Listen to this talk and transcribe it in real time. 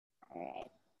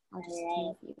I'll just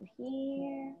leave you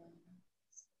here.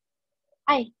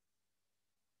 Ay,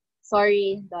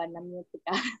 sorry, Don, na-mute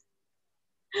ka.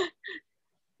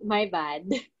 My bad.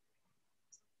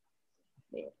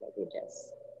 Wait, let me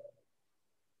just...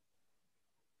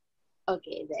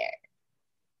 Okay, there.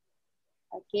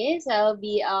 Okay, so I'll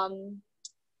be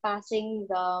passing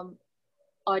the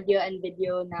audio and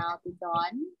video now to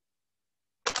Dawn.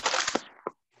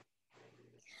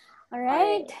 All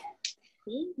right.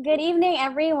 Good evening,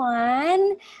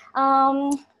 everyone.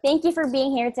 Thank you for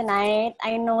being here tonight.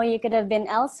 I know you could have been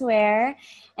elsewhere,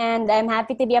 and I'm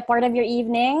happy to be a part of your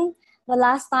evening. The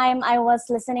last time I was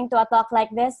listening to a talk like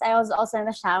this, I was also in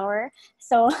the shower.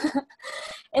 So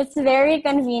it's very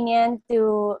convenient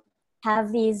to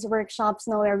have these workshops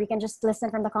now where we can just listen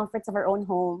from the comforts of our own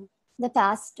home. The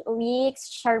past weeks,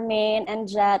 Charmaine and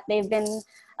Jet, they've been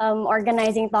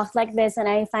organizing talks like this, and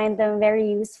I find them very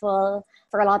useful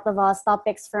for a lot of us.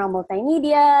 Topics from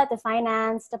multimedia to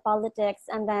finance to politics,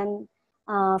 and then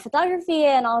photography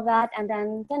and all that. And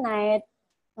then tonight,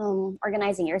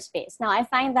 organizing your space. Now, I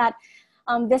find that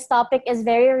this topic is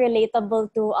very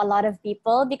relatable to a lot of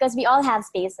people because we all have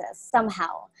spaces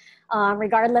somehow.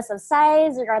 Regardless of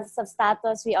size, regardless of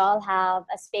status, we all have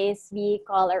a space we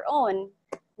call our own.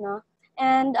 No?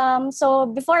 And so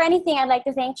before anything, I'd like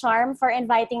to thank Charm for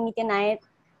inviting me tonight,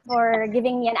 for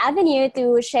giving me an avenue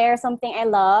to share something I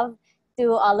love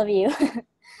to all of you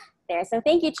there. So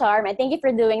thank you, Charm, and thank you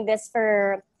for doing this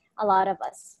for a lot of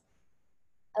us.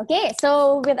 Okay,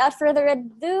 so without further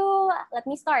ado, let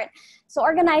me start. So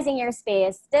organizing your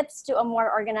space, tips to a more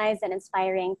organized and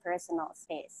inspiring personal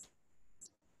space.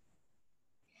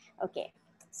 Okay,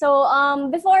 so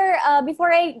before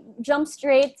I jump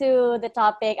straight to the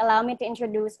topic, allow me to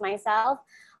introduce myself.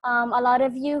 A lot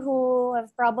of you who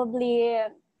have probably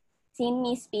seen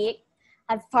me speak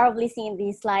have probably seen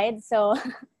these slides, so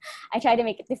I try to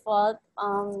make it default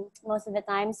most of the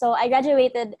time. So I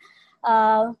graduated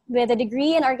with a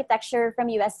degree in architecture from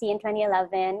USC in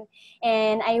 2011,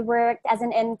 and I worked as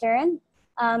an intern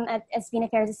at Espina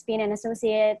Cares Espina and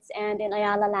Associates and in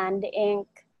Ayala Land Inc.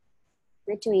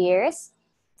 for 2 years.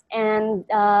 And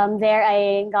there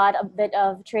I got a bit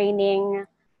of training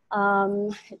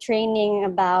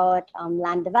about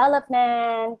land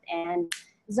development and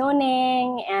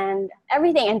zoning and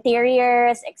everything,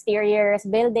 interiors, exteriors,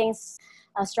 buildings,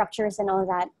 structures, and all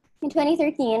that. In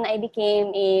 2013, I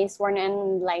became a sworn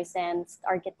and licensed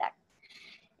architect.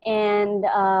 And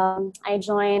I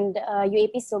joined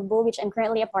UAP Cebu, which I'm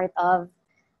currently a part of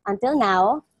until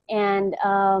now. And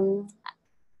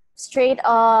straight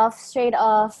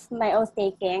off my oath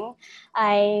taking,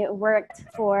 I worked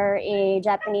for a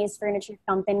Japanese furniture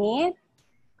company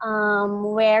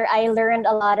where I learned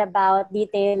a lot about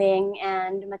detailing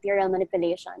and material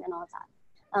manipulation and all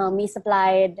that. We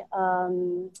supplied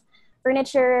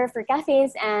furniture for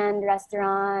cafes and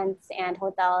restaurants and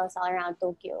hotels all around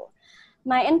Tokyo.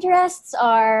 My interests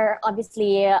are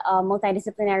obviously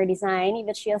multidisciplinary design,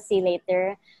 which you'll see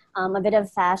later, a bit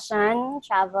of fashion,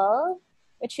 travel,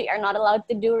 which we are not allowed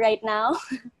to do right now,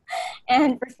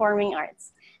 and performing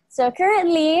arts. So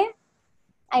currently,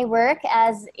 I work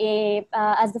as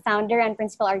the founder and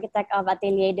principal architect of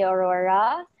Atelier de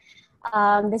Aurora.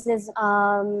 This is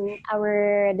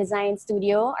our design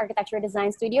studio, architecture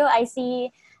design studio. I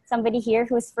see somebody here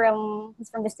who's from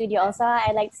the studio also.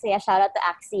 I'd like to say a shout out to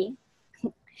Axie.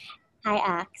 Hi,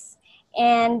 Ax.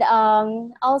 And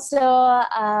also,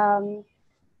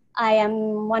 I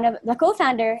am one of the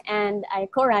co-founder and I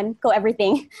co-run,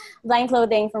 co-everything, Blind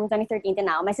Clothing from 2013 to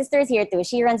now. My sister is here too.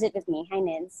 She runs it with me. Hi,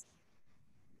 Nids.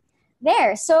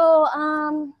 There. So,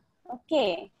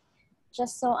 okay.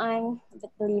 Just so I'm a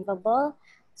bit believable.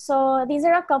 So these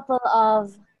are a couple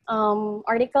of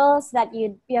articles that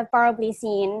you have probably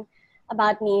seen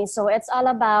about me. So it's all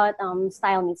about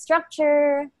style meets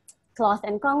structure, cloth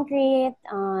and concrete,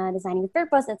 designing with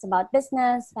purpose. It's about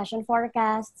business, fashion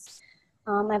forecasts.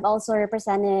 I've also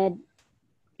represented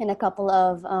in a couple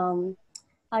of,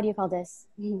 how do you call this?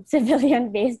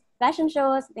 Civilian-based fashion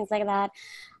shows, things like that.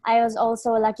 I was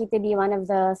also lucky to be one of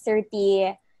the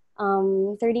 30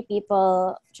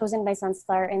 people chosen by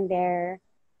Sunstar in their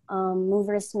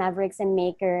Movers, Mavericks, and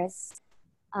Makers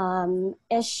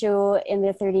issue in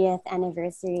the 30th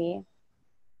anniversary.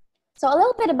 So a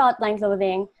little bit about Blind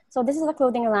Clothing. So this is a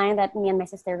clothing line that me and my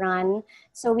sister run.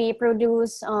 So we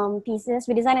produce pieces,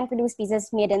 we design and produce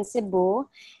pieces made in Cebu,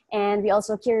 and we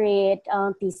also curate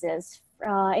pieces,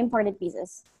 imported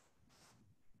pieces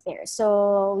there.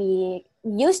 So we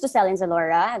used to sell in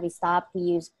Zalora, we stopped,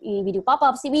 we do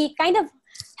pop-ups. We kind of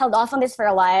held off on this for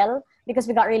a while because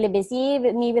we got really busy,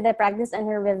 with me with the practice and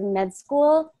her with med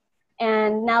school.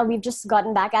 And now we've just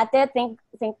gotten back at it. Thank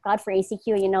God for ACQ.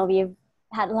 You know, we've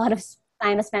had a lot of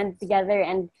time to spend together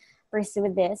and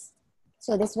pursue this.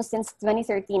 So this was since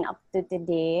 2013 up to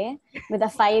today, with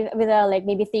a like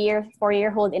maybe 4-year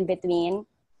hold in between.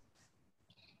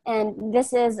 And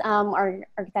this is our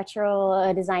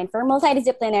architectural design firm,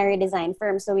 multidisciplinary design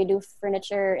firm. So we do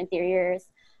furniture, interiors,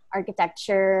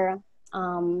 architecture,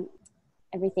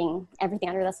 everything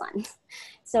under the sun.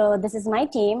 So this is my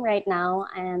team right now,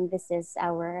 and this is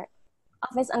our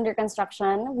office under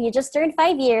construction. We just turned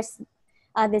 5 years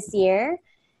this year,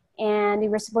 and we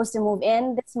were supposed to move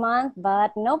in this month,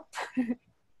 but nope.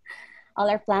 All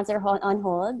our plans are on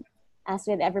hold, as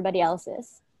with everybody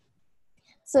else's.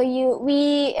 So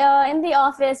we in the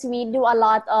office, we do a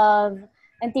lot of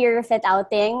interior fit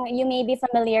outing. You may be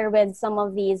familiar with some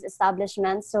of these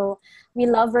establishments. So we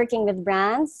love working with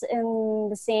brands in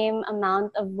the same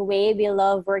amount of way we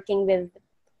love working with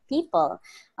people.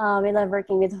 We love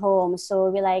working with homes. So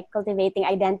we like cultivating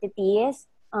identities.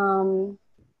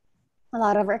 A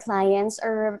lot of our clients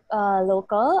are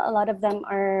local. A lot of them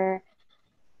are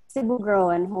Cebu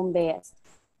grown, home based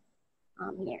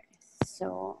here.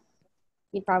 So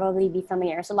you'd probably be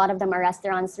familiar. So a lot of them are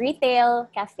restaurants, retail,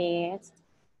 cafes.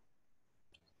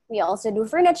 We also do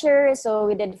furniture. So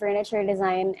we did furniture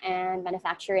design and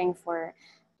manufacturing for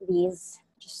these.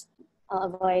 Just I'll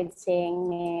avoid saying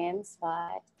names,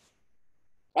 but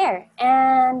there.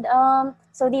 And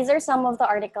so these are some of the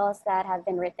articles that have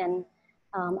been written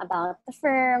about the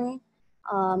firm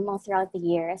all throughout the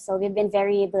year. So we've been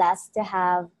very blessed to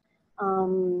have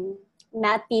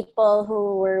met people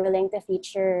who were willing to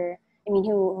feature,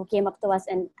 who came up to us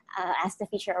and asked to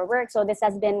feature our work. So this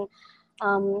has been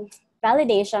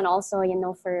validation also,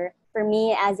 for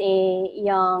me as a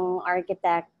young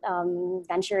architect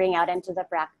venturing out into the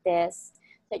practice.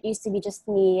 So it used to be just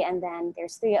me, and then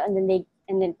there's three, and then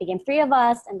it became three of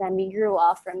us, and then we grew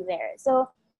off from there. So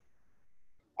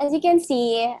as you can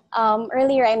see,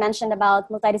 earlier I mentioned about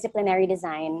multidisciplinary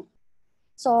design.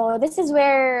 So this is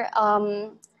where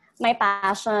my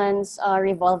passions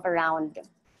revolve around.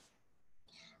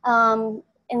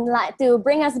 To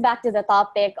bring us back to the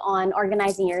topic on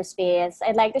organizing your space,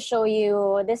 I'd like to show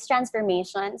you this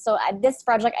transformation. So this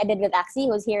project I did with Axie,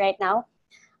 who's here right now.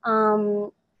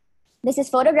 This is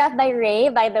photographed by Ray,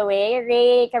 by the way.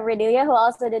 Ray Cabradilla, who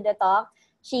also did the talk.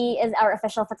 She is our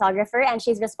official photographer, and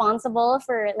she's responsible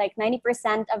for like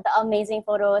 90% of the amazing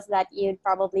photos that you'd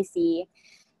probably see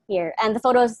here, and the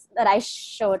photos that I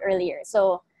showed earlier.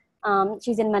 So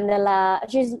she's in Manila.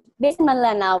 She's based in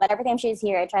Manila now, but every time she's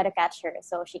here, I try to catch her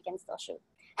so she can still shoot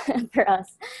for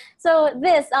us. So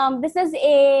this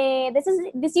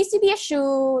used to be a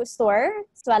shoe store,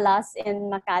 Suelas in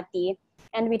Makati,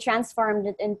 and we transformed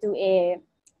it into a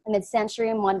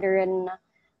mid-century modern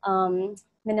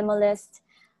minimalist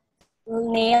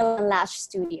nail and lash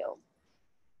studio.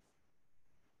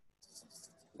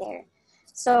 There.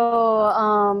 So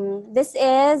this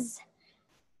is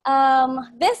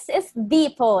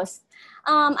the post.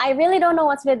 I really don't know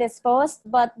what's with this post,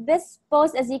 but this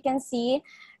post, as you can see,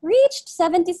 reached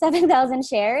 77,000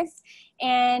 shares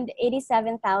and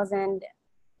 87,000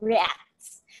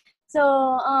 reacts. So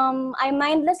I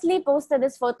mindlessly posted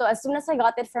this photo as soon as I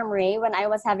got it from Ray when I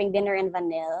was having dinner in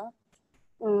Vanille.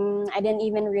 I didn't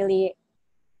even really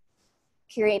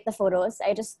curate the photos.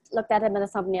 I just looked at them in the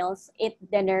thumbnails, ate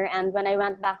dinner, and when I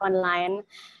went back online,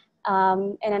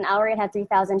 in an hour it had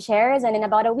 3,000 shares, and in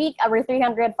about a week our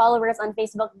 300 followers on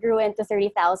Facebook grew into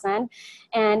 30,000,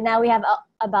 and now we have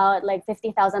about like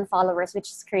 50,000 followers, which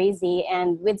is crazy,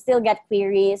 and we'd still get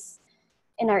queries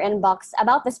in our inbox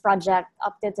about this project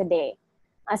up to today,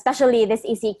 especially this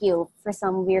ECQ for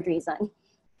some weird reason.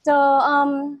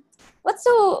 So what's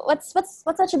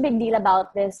such a big deal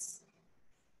about this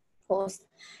post?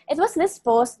 It was this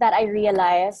post that I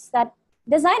realized that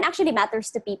design actually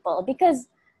matters to people, because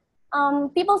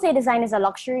people say design is a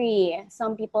luxury.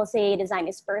 Some people say design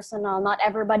is personal. Not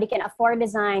everybody can afford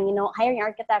design. Hiring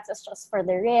architects is just for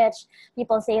the rich.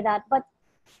 People say that, but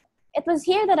it was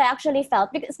here that I actually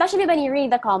felt, especially when you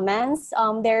read the comments,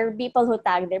 there are people who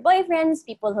tag their boyfriends,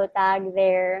 people who tag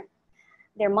their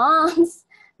moms,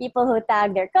 people who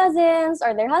tag their cousins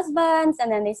or their husbands,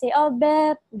 and then they say, "Oh,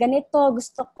 Bep, ganito,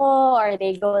 gusto ko," or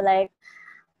they go like,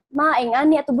 "Ma,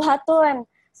 ingani ato buhaton."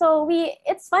 So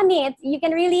it's funny. You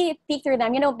can really peek through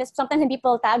them. Sometimes when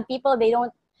people tag people, they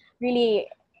don't really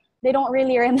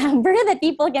remember that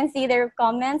people can see their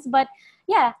comments. But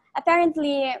yeah,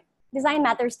 apparently design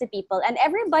matters to people, and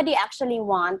everybody actually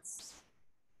wants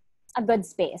a good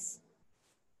space.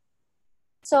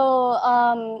 So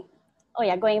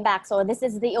going back. So this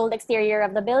is the old exterior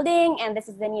of the building, and this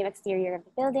is the new exterior of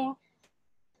the building.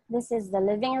 This is the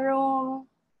living room.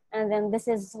 And then this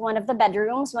is one of the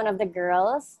bedrooms, one of the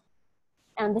girls.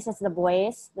 And this is the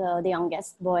boys, the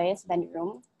youngest boys'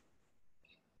 bedroom.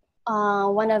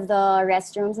 One of the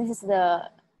restrooms, this is the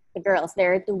girls.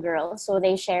 There are two girls, so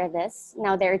they share this.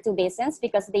 Now there are two basins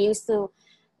because they used to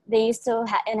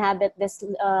inhabit this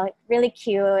really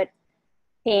cute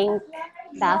pink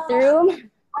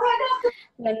bathroom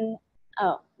when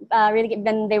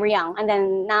when they were young, and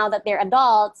then now that they're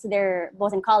adults, they're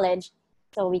both in college,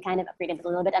 so we kind of upgraded it a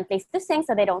little bit and placed the sink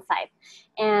so they don't fight.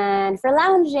 And for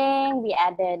lounging, we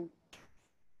added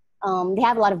they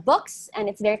have a lot of books and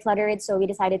it's very cluttered, so we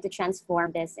decided to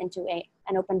transform this into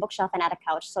an open bookshelf and add a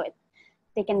couch so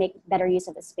they can make better use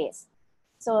of the space.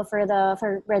 So for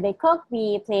where they cook,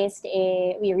 we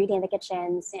retained the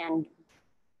kitchens and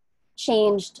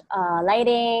changed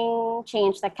lighting,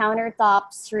 changed the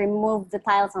countertops, removed the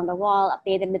tiles on the wall,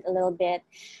 updated it a little bit.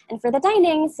 And for the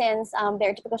dining, since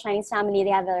they're a typical Chinese family, they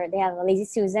have a lazy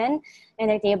Susan in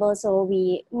their table, so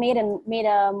we made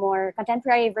a more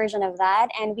contemporary version of that,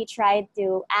 and we tried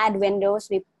to add windows.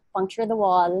 We punctured the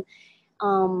wall,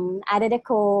 added a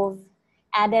cove,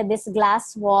 added this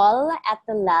glass wall at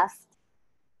the left.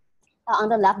 On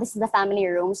the left, this is the family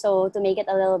room, so to make it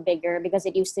a little bigger because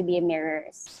it used to be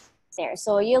mirrors there.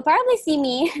 So you'll probably see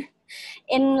me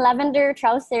in lavender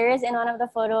trousers in one of the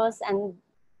photos, and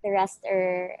the rest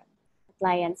are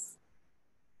clients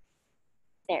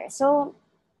there. So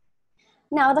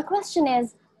now the question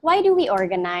is, why do we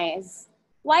organize?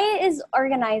 Why is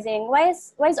organizing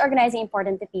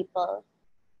important to people?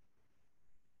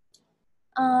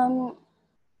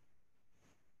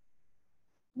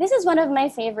 This is one of my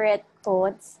favorite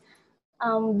quotes.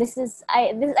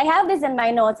 I have this in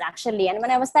my notes actually, and when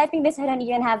I was typing this, I didn't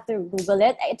even have to Google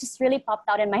it. It just really popped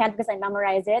out in my head because I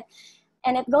memorized it,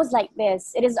 and it goes like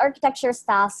this: "It is architecture's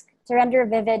task to render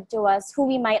vivid to us who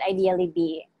we might ideally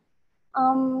be."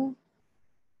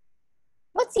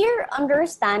 What's your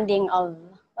understanding of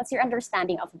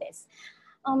this?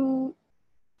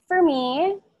 For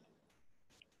me,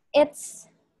 it's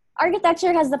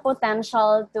architecture has the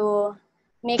potential to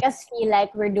make us feel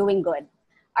like we're doing good.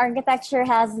 Architecture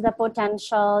has the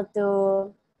potential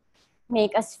to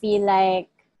make us feel like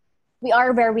we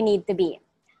are where we need to be.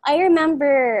 I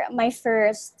remember my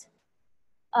first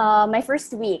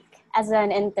week as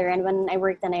an intern when I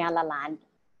worked in Ayala Land.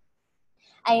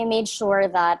 I made sure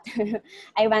that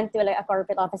I went to a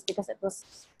corporate office because it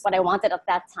was what I wanted at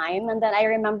that time. And then I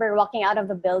remember walking out of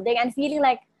the building and feeling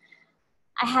like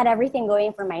I had everything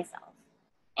going for myself.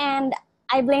 And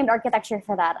I blamed architecture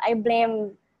for that. I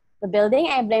blamed the building.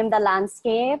 I blamed the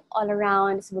landscape all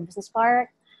around Cebu Business Park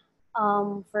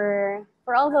for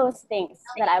all those things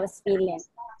that I was feeling.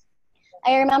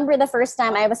 I remember the first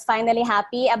time I was finally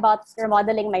happy about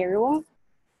remodeling my room.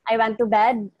 I went to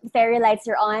bed, the fairy lights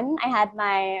are on, I had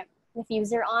my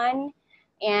diffuser on,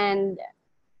 and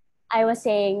I was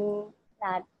saying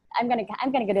that I'm gonna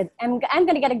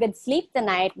get a good sleep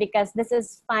tonight because this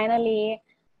is finally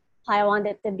how I want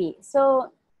it to be.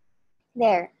 So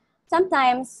there.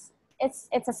 Sometimes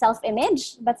it's a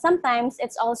self-image, but sometimes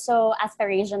it's also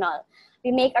aspirational.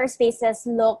 We make our spaces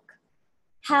look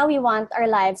how we want our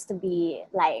lives to be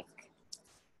like.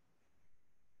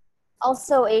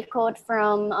 Also a quote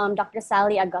from Dr.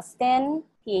 Sally Augustine,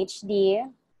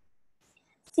 PhD.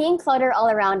 "Seeing clutter all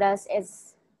around us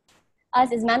is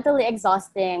mentally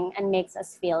exhausting and makes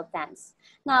us feel tense."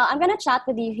 Now, I'm gonna chat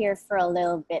with you here for a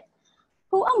little bit.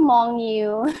 Who among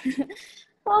you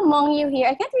here,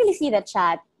 I can't really see the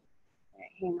chat.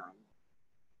 Hang on.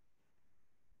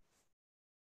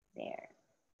 There.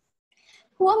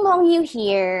 Who among you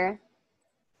here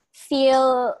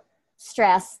feel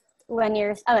stressed when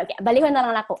you're, okay, balihon na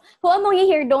lang ako. Who among you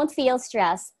here don't feel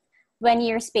stressed when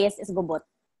your space is gubot?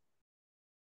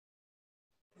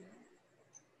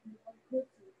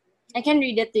 I can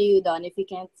read it to you, Don, if you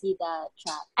can't see the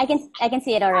chat. I can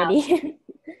see it already.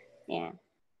 Yeah.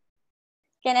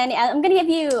 I'm gonna give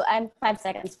you 5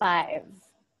 seconds. 5.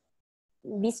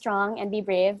 Be strong and be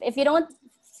brave. If you don't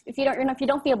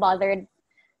feel bothered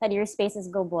that your spaces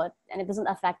go both and it doesn't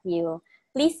affect you,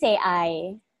 please say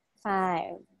I.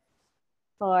 5,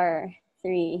 4,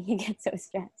 3. You get so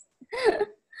stressed.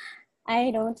 I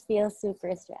don't feel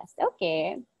super stressed.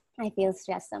 Okay. I feel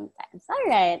stressed sometimes. All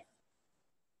right.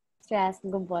 Stressed,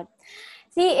 gubot.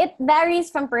 See, it varies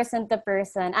from person to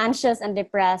person, anxious and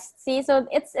depressed. See, so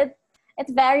it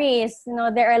varies. You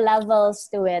know, there are levels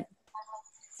to it.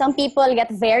 Some people get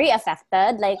very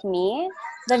affected, like me.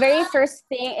 The very first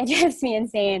thing, it drives me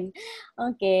insane.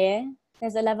 Okay,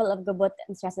 there's a level of gubot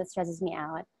and stress that stresses me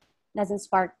out. Doesn't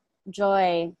spark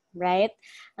joy. right?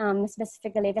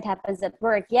 Specifically if it happens at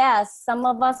work. Yes, some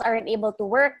of us aren't able to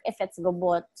work if it's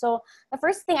gubot. So the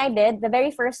first thing I did the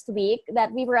very first week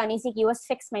that we were on ECQ was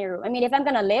fix my room. I mean, if I'm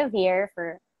gonna live here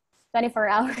for 24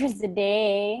 hours a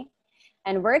day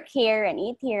and work here and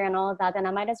eat here and all that, then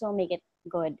I might as well make it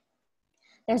good.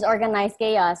 There's organized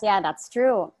chaos. Yeah, that's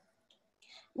true.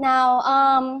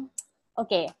 Now,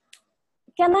 okay.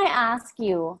 Can I ask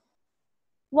you,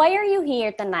 why are you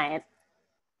here tonight?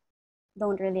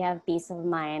 Don't really have peace of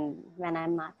mind when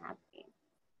I'm not happy.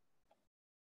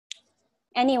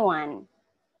 Anyone?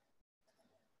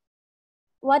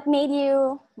 What made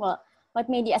you,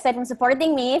 aside from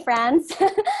supporting me, friends,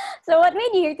 so what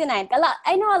made you here tonight?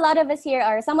 I know a lot of us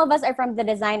here some of us are from the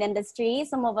design industry,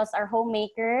 some of us are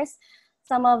homemakers,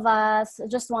 some of us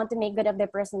just want to make good of their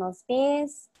personal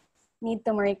space, need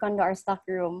to Marie Kondo our stock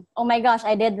room. Oh my gosh,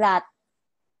 I did that.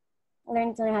 I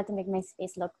learned how to make my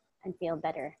space look and feel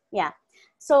better. Yeah.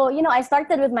 So, I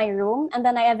started with my room, and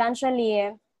then I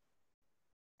eventually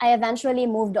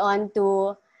moved on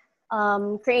to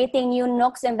creating new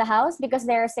nooks in the house because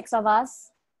there are 6 of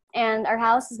us and our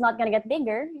house is not going to get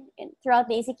bigger throughout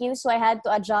the ACQ. So I had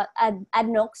to add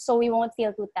nooks so we won't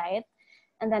feel too tight.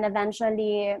 And then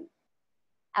eventually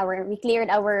we cleared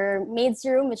our maid's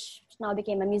room, which now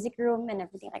became a music room and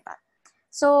everything like that.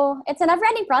 So it's a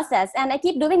never-ending process, and I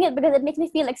keep doing it because it makes me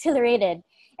feel exhilarated.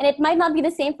 And it might not be the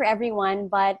same for everyone,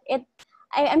 but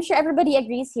I'm sure everybody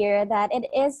agrees here that it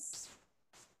is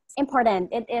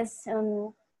important. It is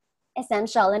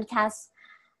essential, and it has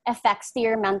effects to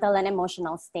your mental and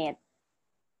emotional state.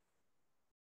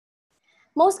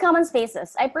 Most common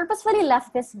spaces. I purposefully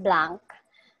left this blank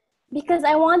because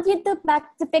I want you to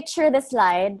picture the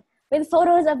slide with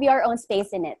photos of your own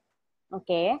space in it.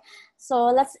 Okay, so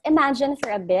let's imagine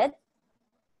for a bit.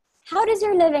 How does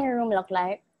your living room look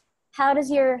like? How does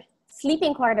your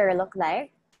sleeping quarter look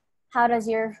like? How does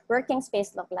your working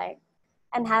space look like?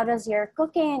 And how does your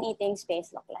cooking and eating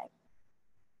space look like?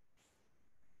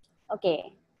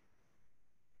 Okay.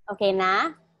 Okay,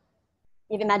 na?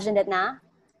 You've imagined it na?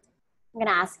 I'm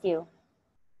gonna ask you,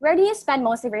 where do you spend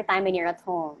most of your time when you're at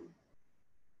home?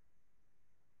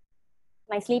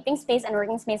 My sleeping space and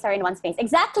working space are in one space.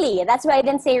 Exactly. That's why I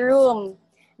didn't say room,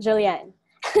 Julian.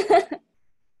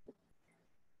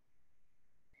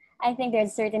 I think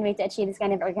there's a certain way to achieve this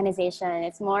kind of organization.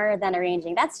 It's more than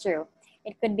arranging. That's true.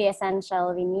 It could be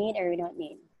essential. We need or we don't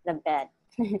need the bed.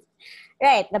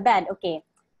 Right, the bed. Okay.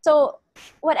 So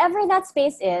whatever that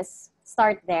space is,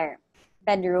 start there.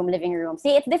 Bedroom, living room.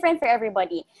 See, it's different for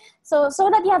everybody. So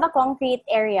that you have a concrete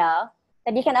area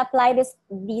that you can apply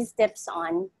these tips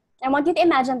on, I want you to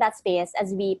imagine that space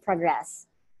as we progress.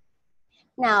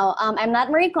 Now, I'm not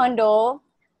Marie Kondo.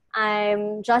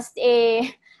 I'm just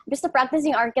a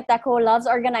practicing architect who loves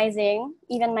organizing,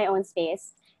 even my own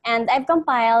space. And I've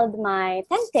compiled my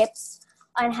 10 tips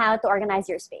on how to organize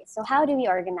your space. So how do we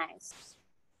organize?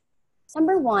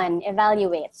 Number 1,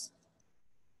 evaluate.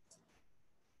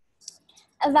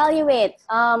 Evaluate.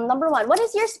 Number 1, what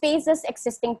is your space's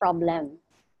existing problem?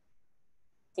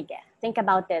 Sige, think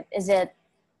about it. Is it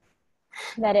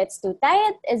that it's too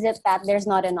tight? Is it that there's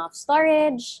not enough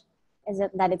storage? Is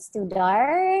it that it's too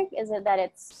dark? Is it that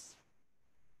it's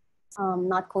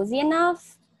not cozy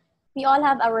enough? We all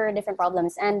have our different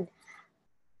problems, and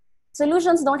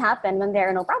solutions don't happen when there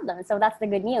are no problems. So that's the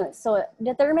good news. So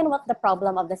determine what the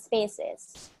problem of the space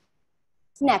is.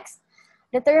 Next,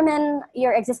 determine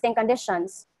your existing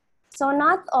conditions. So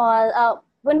not all,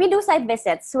 when we do site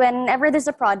visits, whenever there's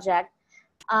a project,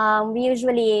 we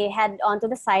usually head onto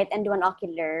the site and do an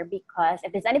ocular, because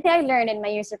if there's anything I learned in my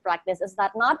years of practice is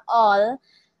that not all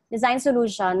design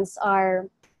solutions are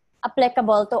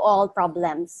applicable to all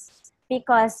problems,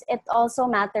 because it also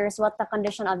matters what the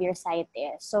condition of your site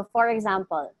is. So for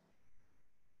example,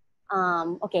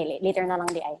 okay, later na lang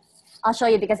I'll show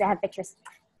you because I have pictures.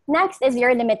 Next is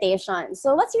your limitation.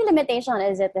 So what's your limitation?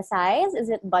 Is it the size? Is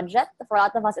it budget? For a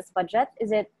lot of us, it's budget.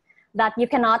 Is it that you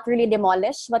cannot really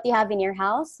demolish what you have in your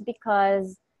house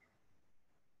because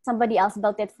somebody else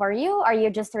built it for you? Are you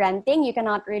just renting? You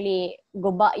cannot really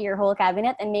go buy your whole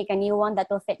cabinet and make a new one that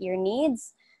will fit your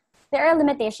needs. There are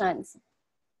limitations.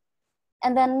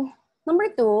 And then number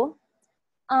 2,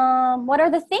 what are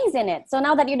the things in it? So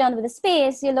now that you're done with the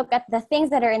space, you look at the things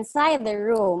that are inside the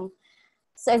room.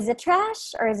 So is it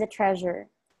trash or is it treasure?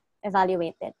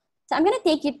 Evaluate it. So I'm going to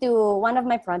take you to one of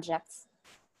my projects.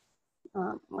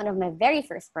 One of my very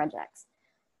first projects.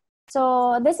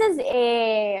 So this is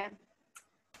a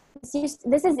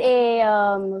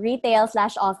retail /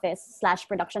 office /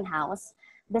 production house.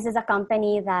 This is a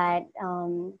company that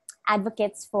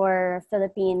advocates for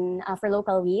for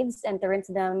local weaves and turns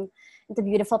them into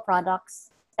beautiful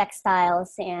products,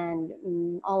 textiles, and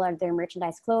all other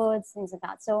merchandise, clothes, things like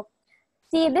that. So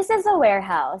see, this is a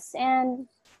warehouse, and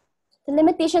the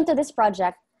limitation to this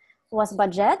project was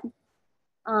budget.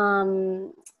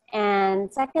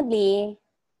 And secondly,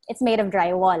 it's made of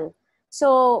drywall.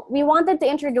 So we wanted to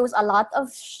introduce a lot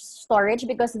of storage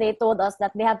because they told us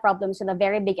that they have problems with a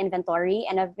very big inventory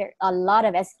and a lot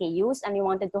of SKUs, and we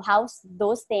wanted to house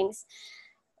those things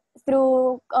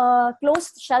through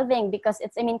closed shelving because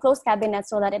closed cabinets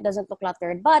so that it doesn't look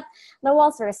cluttered. But the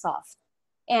walls were soft,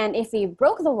 and if we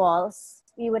broke the walls,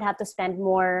 we would have to spend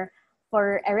more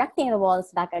for erecting the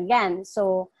walls back again.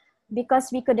 So because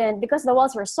the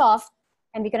walls were soft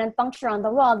and we couldn't puncture on the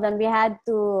wall, then we had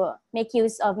to make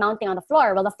use of mounting on the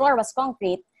floor. Well, the floor was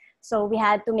concrete, so we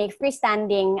had to make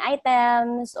freestanding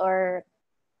items, or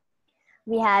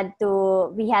the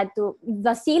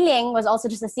ceiling was also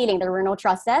just a ceiling. There were no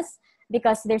trusses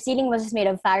because their ceiling was just made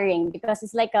of faring, because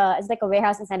it's like a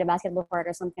warehouse inside a basketball court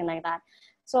or something like that.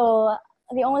 So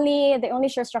the only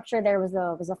sure structure there was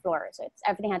the floor. So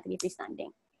everything had to be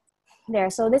freestanding there.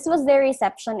 So this was their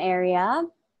reception area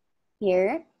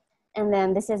here. And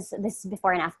then this is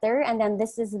before and after. And then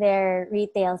this is their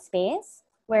retail space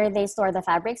where they store the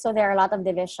fabric. So there are a lot of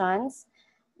divisions.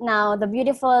 Now, the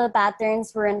beautiful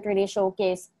patterns weren't really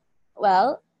showcased.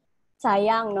 Well,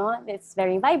 sayang, no? It's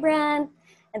very vibrant.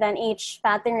 And then each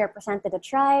pattern represented a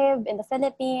tribe in the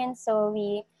Philippines. So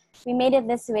we made it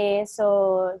this way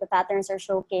so the patterns are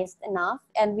showcased enough.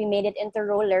 And we made it into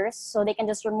rollers so they can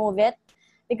just remove it.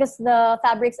 Because the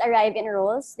fabrics arrive in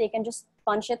rolls, they can just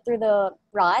punch it through the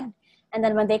rod. And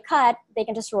then when they cut, they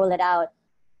can just roll it out.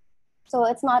 So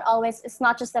it's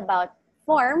not just about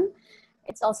form,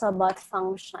 it's also about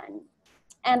function.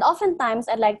 And oftentimes,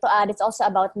 I'd like to add, it's also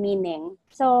about meaning.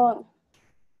 So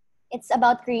it's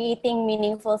about creating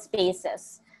meaningful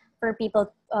spaces for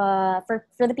people, for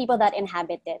the people that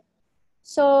inhabit it.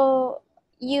 So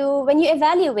when you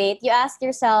evaluate, you ask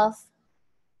yourself,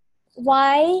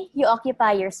 why you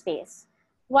occupy your space?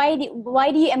 Why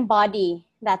do you embody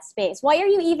that space? Why are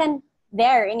you even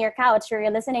there in your couch where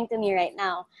you're listening to me right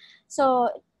now? So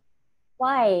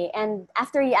why? And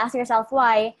after you ask yourself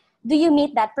why, do you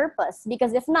meet that purpose?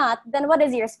 Because if not, then what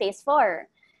is your space for?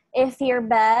 If your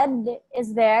bed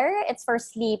is there, it's for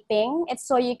sleeping, it's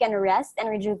so you can rest and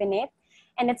rejuvenate,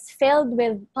 and it's filled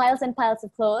with piles and piles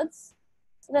of clothes,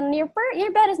 then your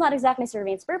bed is not exactly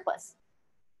serving its purpose.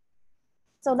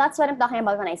 So that's what I'm talking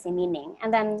about when I say meaning.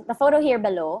 And then the photo here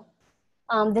below,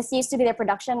 this used to be the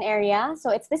production area.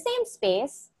 So it's the same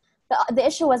space. The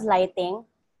issue was lighting.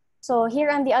 So here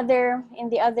in the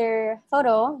other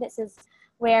photo, this is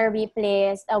where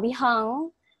we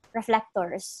hung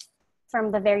reflectors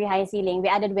from the very high ceiling. We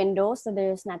added windows so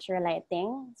there's natural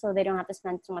lighting, so they don't have to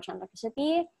spend too much on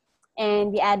electricity.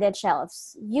 And we added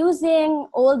shelves using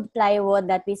old plywood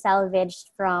that we salvaged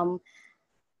from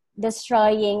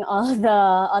destroying all the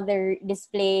other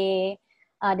display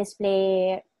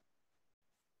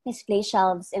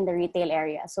shelves in the retail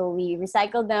area. So we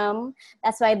recycled them.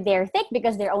 That's why they're thick,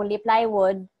 because they're only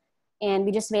plywood, and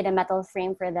we just made a metal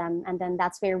frame for them. And then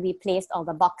that's where we placed all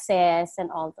the boxes and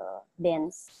all the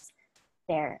bins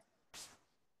there.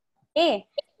 Okay,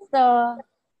 so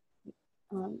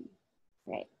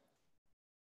right.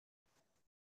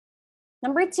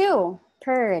 Number 2,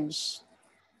 purge.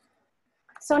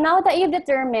 So now that you've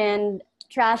determined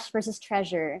trash versus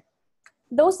treasure,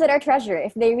 those that are treasure,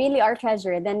 if they really are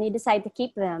treasure, then you decide to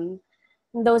keep them.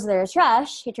 And those that are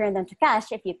trash, you turn them to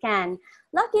cash if you can.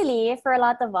 Luckily, for a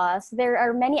lot of us, there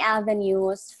are many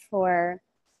avenues for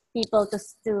people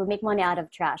to make money out of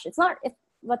trash. It's not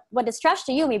what is trash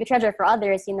to you may be treasure for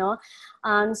others, you know.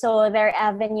 So there are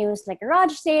avenues like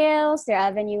garage sales, there are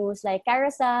avenues like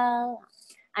carousel.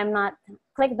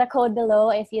 Click the code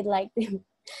below if you'd like to.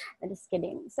 I'm just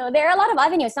kidding. So there are a lot of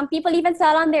avenues. Some people even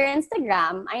sell on their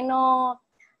Instagram. I know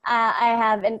I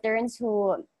have interns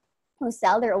who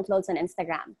sell their own clothes on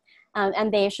Instagram,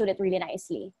 and they shoot it really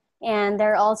nicely. And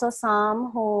there are also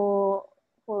some who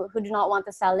do not want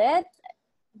to sell it,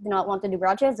 do not want to do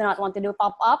garages, do not want to do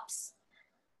pop-ups.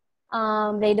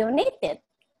 They donate it,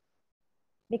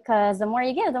 because the more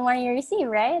you give, the more you receive,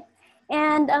 right?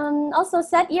 And also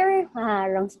set your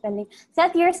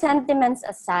sentiments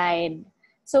aside.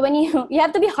 So when you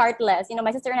have to be heartless. You know,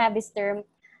 my sister and I have this term,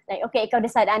 like, okay, ikaw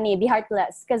decide, Ani, be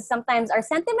heartless. Because sometimes our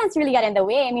sentiments really get in the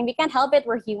way. I mean, we can't help it,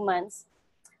 we're humans.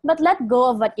 But let go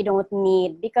of what you don't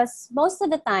need. Because most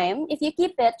of the time, if you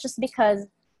keep it just because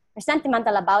you're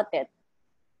sentimental about it,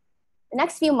 the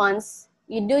next few months,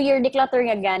 you do your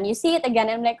decluttering again, you see it again,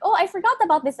 and I'm like, oh, I forgot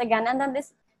about this again. And then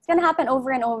this It's going to happen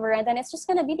over and over, and then it's just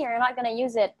going to be there. You're not going to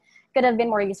use it. Could have been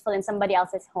more useful in somebody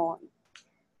else's home.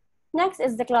 Next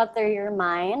is declutter your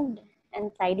mind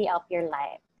and tidy up your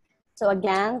life. So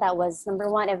again, that was number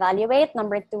 1, evaluate.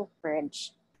 Number 2,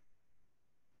 purge.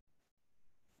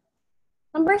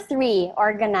 Number 3,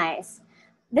 organize.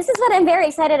 This is what I'm very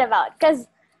excited about because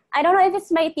I don't know if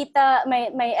it's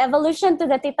my evolution to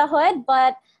the titahood,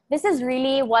 but this is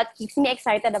really what keeps me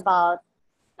excited about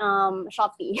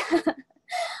Shopee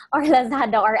or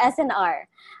Lazada or SNR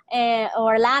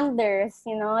or Landers.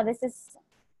 You know, this is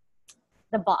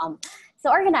the bomb. So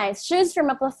organize. Choose from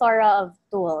a plethora of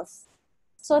tools.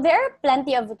 So there are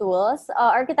plenty of tools.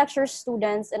 Architecture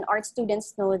students and art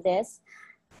students know this.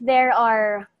 There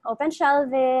are open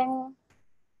shelving,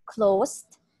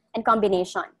 closed, and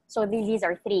combination. So these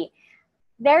are 3.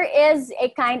 There is a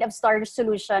kind of storage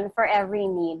solution for every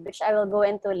need, which I will go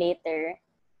into later.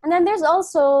 And then there's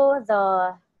also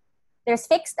there's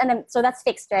fixed, and then, so that's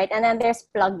fixed, right? And then there's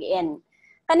plug-in.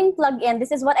 Cunning plug-in,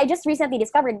 this is what I just recently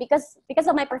discovered because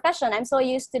of my profession. I'm so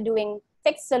used to doing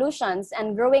fixed solutions,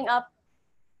 and growing up,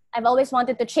 I've always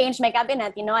wanted to change my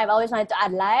cabinet. You know, I've always wanted to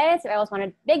add lights. I always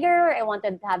wanted bigger. I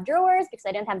wanted to have drawers because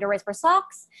I didn't have drawers for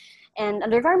socks and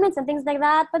undergarments and things like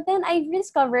that. But then I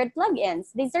discovered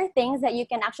plug-ins. These are things that you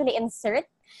can actually insert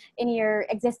in your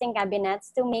existing cabinets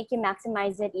to make you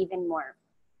maximize it even more.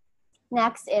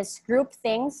 Next is group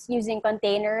things using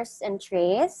containers and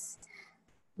trays.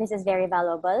 This is very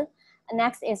valuable.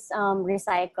 Next is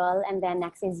recycle, and then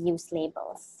next is use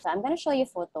labels. So I'm going to show you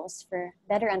photos for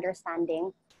better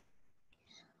understanding.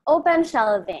 Open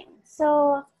shelving.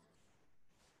 So,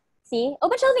 see,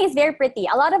 open shelving is very pretty.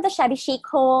 A lot of the shabby chic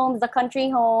homes, the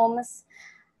country homes,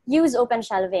 use open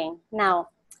shelving. Now,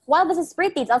 while this is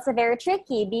pretty, it's also very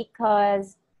tricky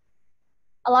because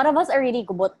a lot of us are really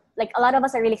gubot. Like, a lot of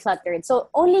us are really cluttered. So,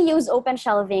 only use open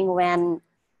shelving when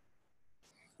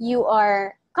you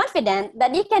are confident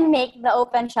that you can make the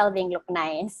open shelving look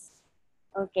nice.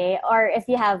 Okay? Or if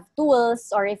you have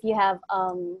tools, or if you have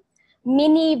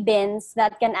mini bins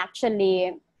that can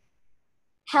actually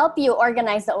help you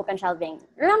organize the open shelving.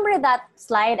 Remember that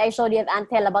slide I showed you of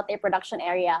Anthill about their production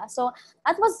area? So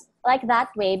that was like that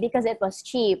way because it was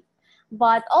cheap.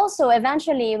 But also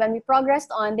eventually when we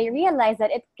progressed on, they realized that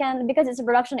it can, because it's a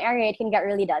production area, it can get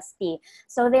really dusty.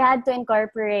 So they had to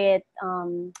incorporate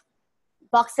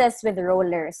boxes with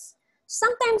rollers.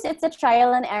 Sometimes it's a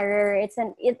trial and error. It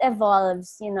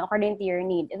evolves, you know, according to your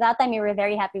need. At that time, you were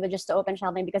very happy with just the open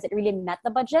shelving because it really met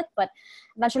the budget. But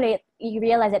eventually, you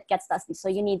realize it gets dusty. So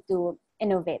you need to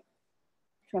innovate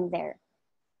from there.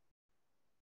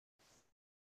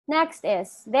 Next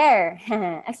is there.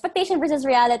 Expectation versus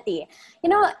reality. You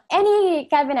know, any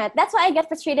cabinet, that's why I get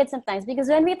frustrated sometimes because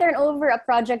when we turn over a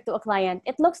project to a client,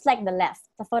 it looks like the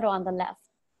photo on the left.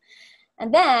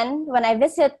 And then when I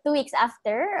visit 2 weeks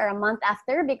after or a month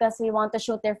after because we want to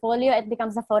shoot their folio, it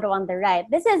becomes a photo on the right.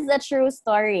 This is a true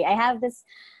story. I have this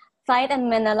client in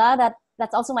Manila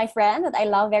that's also my friend that I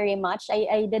love very much.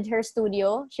 I did her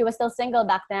studio. She was still single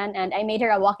back then, and I made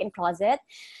her a walk-in closet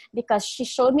because she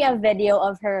showed me a video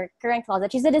of her current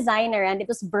closet. She's a designer, and it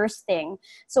was bursting.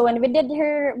 So when we did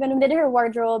her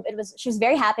wardrobe, she was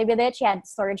very happy with it. She had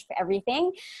storage for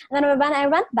everything. And then when I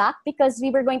went back because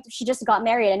she just got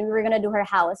married and we were gonna do her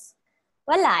house.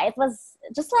 Voila! It was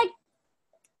just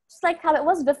like how it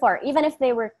was before. Even if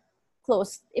they were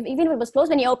closed, even if it was closed,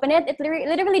 when you open it, it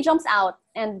literally jumps out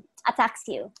and attacks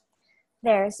you.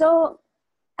 There. So,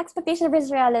 expectation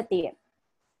versus reality.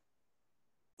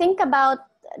 Think about,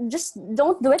 just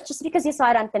don't do it just because you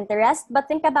saw it on Pinterest, but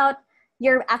think about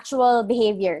your actual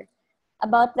behavior,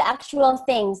 about the actual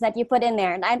things that you put in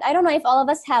there. And I don't know if all of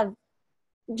us have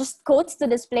just quotes to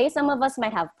display. Some of us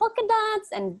might have polka dots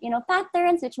and, you know,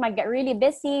 patterns, which might get really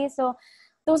busy. So,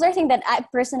 those are things that I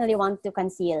personally want to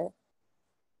conceal.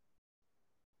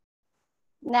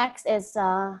 Next is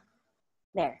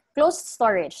there, closed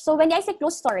storage. So when I say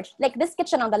closed storage, like this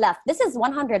kitchen on the left, this is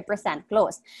 100%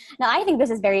 closed. Now, I think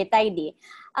this is very tidy.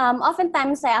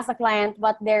 Oftentimes, I ask a client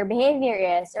what their behavior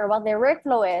is or what their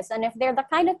workflow is. And if they're the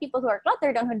kind of people who are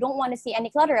cluttered and who don't want to see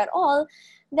any clutter at all,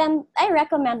 then I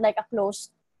recommend like a closed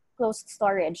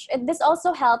storage. This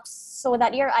also helps so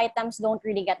that your items don't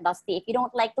really get dusty. If you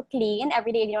don't like to clean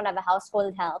every day, if you don't have a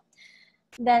household help,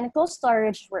 then closed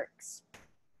storage works.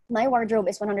 My wardrobe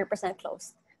is 100%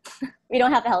 closed. We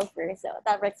don't have a helper, so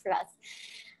that works for us.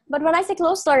 But when I say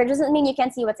closed storage, doesn't mean you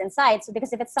can't see what's inside. So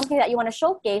because if it's something that you want to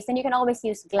showcase, then you can always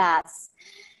use glass.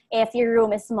 If your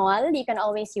room is small, you can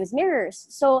always use mirrors.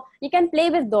 So you can play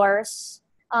with doors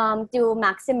to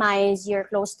maximize your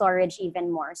closed storage even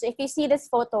more. So if you see this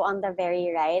photo on the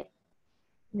very right,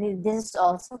 This is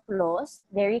also closed,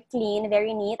 very clean,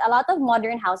 very neat. A lot of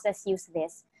modern houses use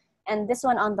this. And this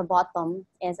one on the bottom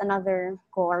is another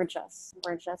gorgeous,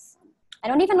 gorgeous. I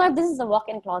don't even know if this is a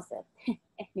walk-in closet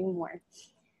anymore.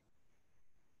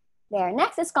 There.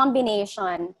 Next is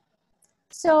combination.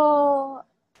 So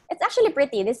it's actually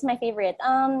pretty. This is my favorite.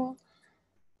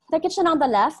 The kitchen on the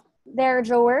left, there are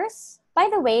drawers. By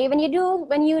the way, when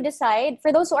you decide,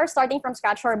 for those who are starting from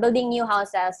scratch or building new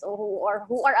houses or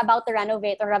who are about to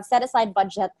renovate or have set aside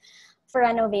budget for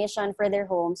renovation for their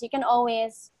homes, you can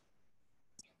always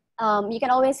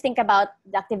think about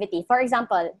the activity. For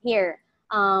example, here,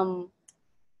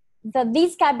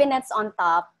 these cabinets on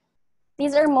top,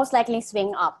 these are most likely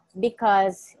swing up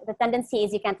because the tendency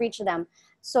is you can't reach them.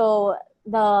 So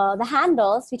the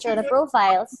handles, which are the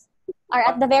profiles, are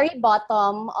at the very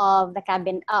bottom of the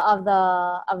cabinet,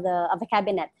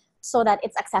 so that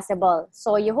it's accessible.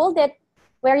 So you hold it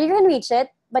where you can reach it,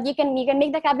 but you can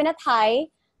make the cabinet high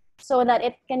so that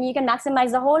you can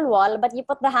maximize the whole wall, but you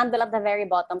put the handle at the very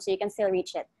bottom so you can still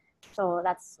reach it. So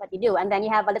that's what you do. And then you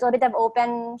have a little bit of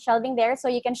open shelving there so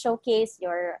you can showcase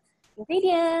your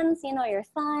ingredients, your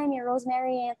thyme, your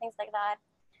rosemary, and things like that.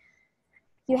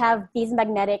 You have these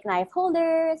magnetic knife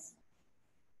holders.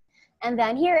 And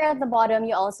then here at the bottom,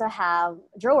 you also have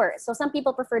drawers. So some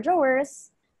people prefer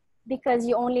drawers because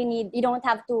you don't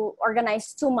have to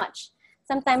organize too much.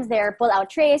 Sometimes there are pull-out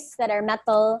trays that are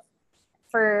metal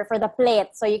for the plate,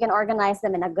 so you can organize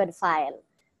them in a good file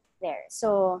there.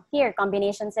 So here,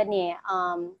 combination Sydney.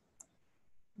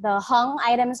 The hung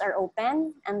items are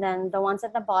open, and then the ones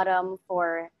at the bottom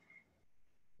for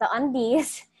the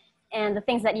undies and the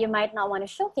things that you might not want to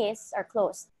showcase are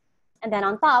closed. And then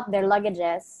on top, their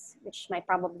luggages, which might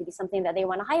probably be something that they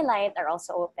want to highlight, are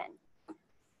also open.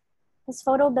 This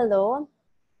photo below,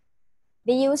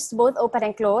 they use both open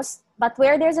and closed, but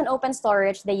where there's an open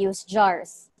storage, they use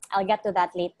jars. I'll get to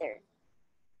that later.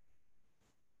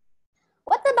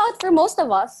 What about for most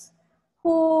of us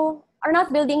who are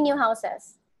not building new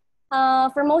houses?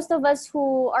 For most of us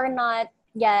who are not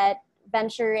yet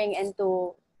venturing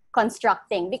into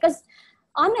constructing, because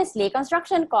honestly,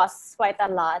 construction costs quite a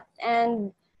lot,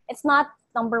 and it's not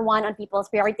number one on people's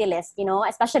priority list,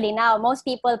 especially now. Most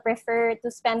people prefer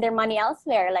to spend their money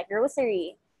elsewhere, like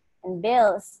grocery and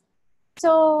bills.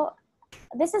 So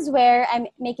this is where I'm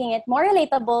making it more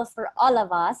relatable for all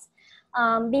of us.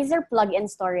 These are plug-in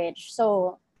storage.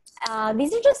 So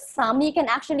these are just some. You can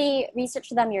actually research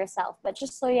them yourself, but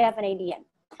just so you have an idea.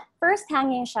 First,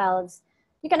 hanging shelves.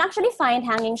 You can actually find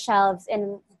hanging shelves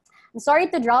in, I'm sorry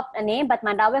to drop a name, but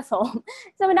Mandawi Foam.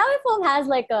 So Mandawi Foam has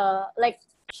like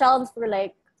shelves for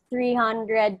like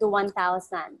 300 to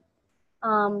 1,000.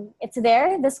 It's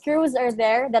there. The screws are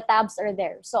there. The tabs are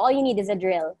there. So all you need is a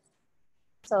drill.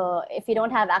 So if you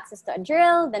don't have access to a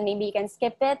drill, then maybe you can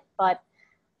skip it. But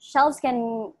shelves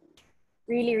can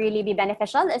really, really be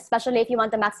beneficial, especially if you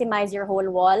want to maximize your whole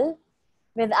wall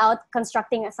without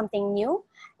constructing something new.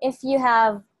 If you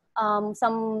have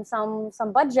some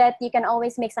budget, you can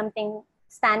always make something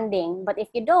standing. But if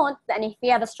you don't, and if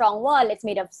you have a strong wall, it's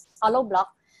made of hollow block,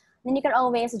 then you can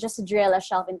always just drill a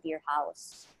shelf into your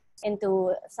house,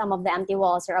 into some of the empty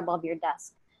walls or above your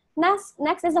desk.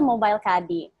 Next is a mobile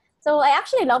caddy. So I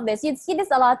actually love this. You'd see this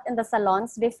a lot in the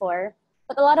salons before,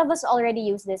 but a lot of us already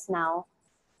use this now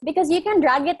because you can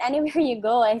drag it anywhere you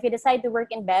go. If you decide to work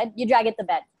in bed, you drag it to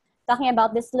bed. Talking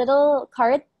about this little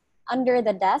cart under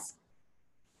the desk.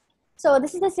 So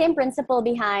this is the same principle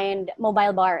behind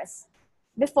mobile bars.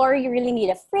 Before, you really need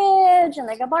a fridge and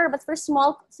like a bar, but for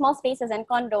small spaces and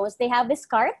condos, they have this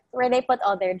cart where they put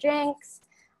all their drinks,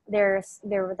 their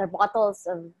bottles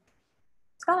of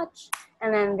scotch,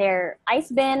 and then their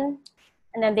ice bin,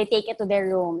 and then they take it to their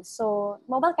room. So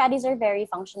mobile caddies are very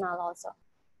functional also.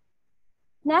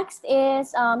 Next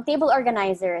is table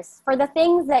organizers for the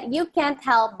things that you can't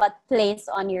help but place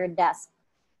on your desk.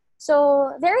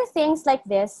 So there are things like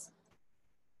this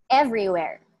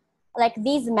everywhere. Like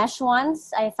these mesh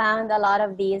ones, I found a lot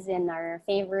of these in our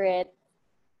favorite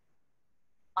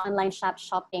online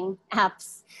shopping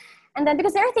apps. And then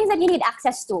because there are things that you need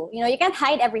access to, you can't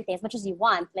hide everything as much as you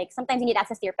want. Like sometimes you need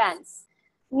access to your pens.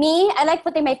 Me, I like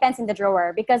putting my pens in the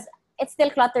drawer because it's still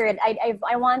cluttered.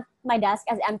 I want my desk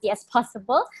as empty as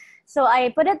possible. So I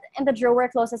put it in the drawer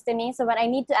closest to me. So when I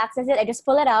need to access it, I just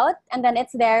pull it out and then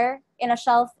it's there in a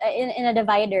shelf, in a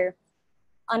divider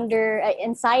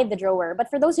inside the drawer. But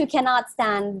for those who cannot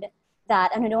stand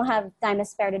that and who don't have time to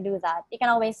spare to do that, you can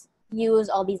always use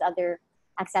all these other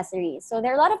accessories. So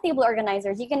there are a lot of table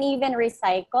organizers. You can even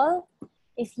recycle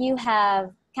if you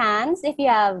have cans, if you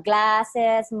have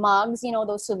glasses, mugs,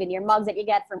 those souvenir mugs that you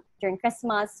get during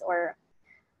Christmas or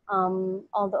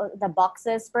all the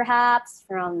boxes perhaps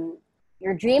from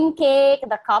your dream cake,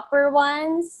 the copper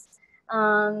ones,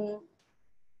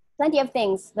 plenty of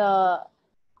things. I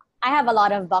have a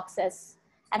lot of boxes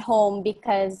at home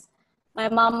because my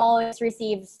mom always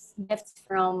receives gifts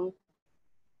from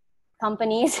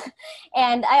companies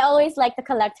and I always like to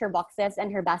collect her boxes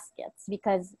and her baskets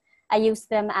because I use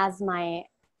them as my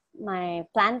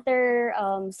planter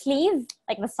sleeve,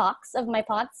 like the socks of my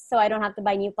pots, so I don't have to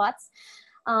buy new pots.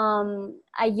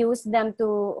 I use them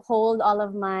to hold all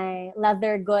of my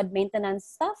leather good maintenance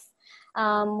stuff.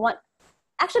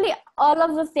 Actually, all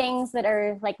of the things that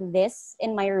are like this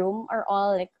in my room are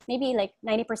all like maybe like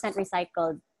 90%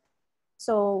 recycled.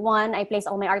 So one, I place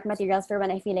all my art materials for when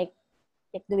I feel like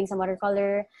doing some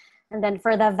watercolor. And then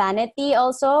for the vanity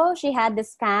also, she had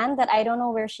this can that I don't know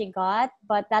where she got,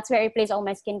 but that's where I place all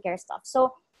my skincare stuff.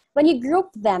 So when you group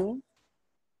them,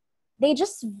 they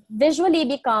just visually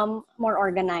become more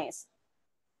organized.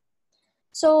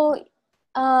 So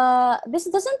this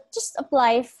doesn't just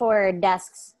apply for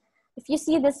desks. If you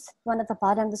see this one at the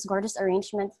bottom, this gorgeous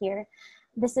arrangement here,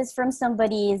 this is from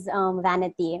somebody's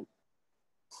vanity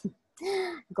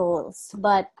goals.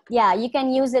 But yeah, you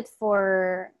can use it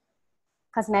for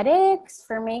cosmetics,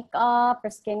 for makeup, for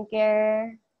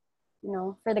skincare. You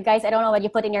know, for the guys, I don't know what you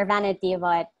put in your vanity,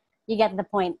 but you get the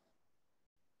point.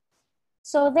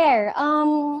 So there,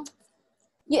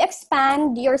 you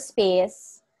expand your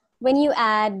space when you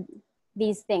add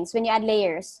these things, when you add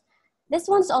layers. This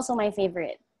one's also my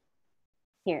favorite.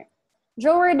 Here,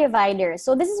 drawer divider.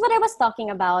 So this is what I was talking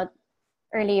about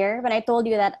earlier when I told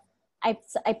you that I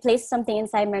placed something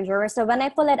inside my drawer. So when I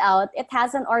pull it out, it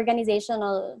has an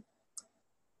organizational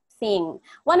thing.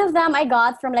 One of them I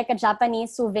got from like a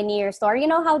Japanese souvenir store. You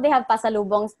know how they have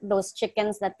pasalubongs, those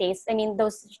chickens that taste, I mean,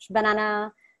 those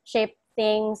banana shaped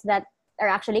things that are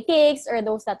actually cakes, or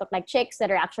those that look like chicks that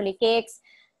are actually cakes.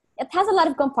 It has a lot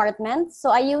of compartments.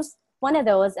 So I used one of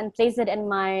those and placed it in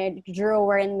my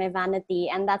drawer in my vanity.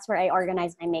 And that's where I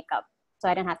organize my makeup. So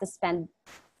I don't have to spend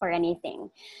for anything.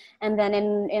 And then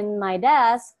in my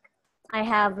desk, I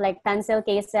have like pencil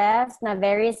cases, na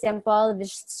very simple,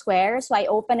 just square. So I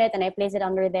open it and I place it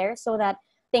under there so that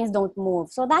things don't move.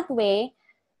 So that way,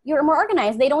 you're more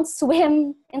organized. They don't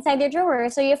swim inside your drawer.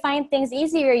 So you find things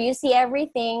easier. You see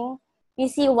everything. You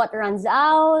see what runs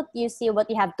out. You see what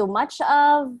you have too much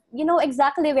of. You know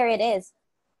exactly where it is.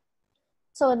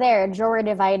 So there, drawer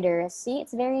divider. See,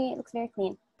 it looks very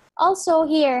clean. Also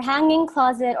here, hanging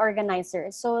closet organizer.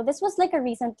 So this was like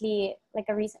recently,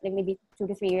 maybe 2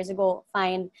 to 3 years ago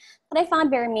find that I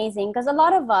found very amazing, because a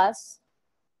lot of us,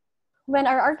 when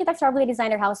our architects probably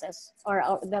design our houses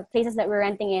or the places that we're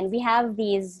renting in, we have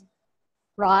these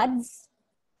rods,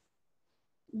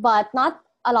 but not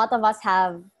a lot of us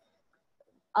have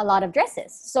a lot of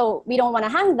dresses. So we don't want to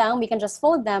hang them. We can just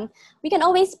fold them. We can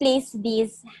always place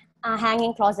these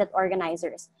hanging closet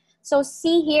organizers. So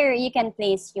see here, you can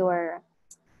place you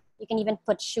can even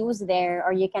put shoes there,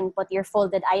 or you can put your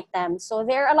folded items. So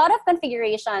there are a lot of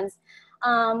configurations.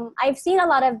 I've seen a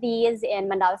lot of these in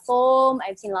Mandal Foam.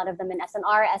 I've seen a lot of them in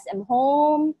SNR, SM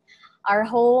Home, Our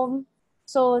Home.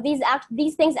 So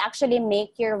these things actually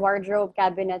make your wardrobe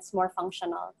cabinets more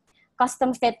functional,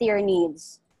 custom fit to your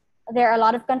needs. There are a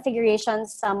lot of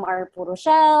configurations. Some are puro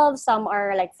shelves, some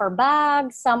are like for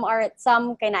bags, some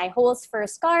kinai holes for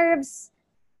scarves.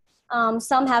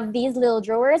 Some have these little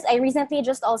drawers. I recently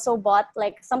just also bought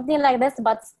like something like this,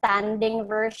 but standing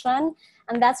version.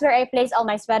 And that's where I place all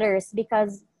my sweaters,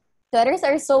 because sweaters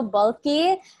are so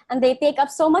bulky and they take up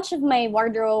so much of my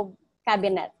wardrobe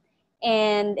cabinet.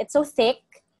 And it's so thick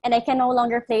and I can no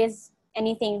longer place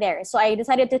anything there. So I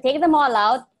decided to take them all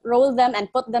out, roll them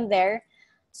and put them there,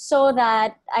 so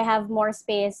that I have more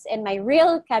space in my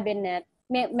real cabinet,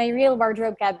 my real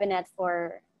wardrobe cabinet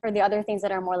for the other things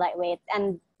that are more lightweight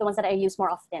and the ones that I use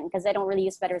more often, because I don't really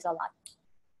use sweaters a lot.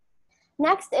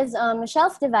 Next is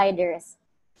shelf dividers.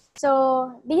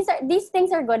 So these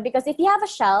things are good because if you have a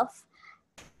shelf,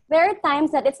 there are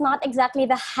times that it's not exactly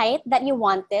the height that you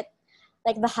want it,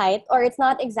 like the height, or it's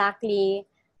not exactly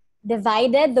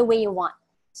divided the way you want.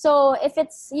 So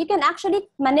you can actually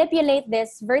manipulate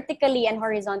this vertically and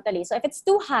horizontally. So if it's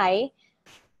too high,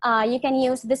 you can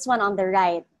use this one on the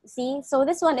right. See, so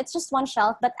this one, it's just one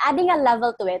shelf, but adding a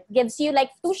level to it gives you like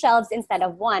 2 shelves instead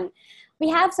of 1. We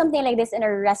have something like this in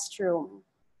our restroom,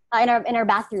 in our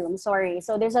bathroom, sorry.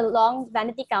 So there's a long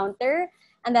vanity counter,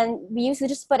 and then we used to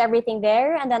just put everything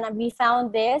there, and then we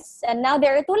found this, and now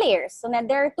there are 2 layers. So now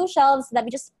there are 2 shelves that we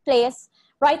just place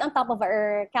right on top of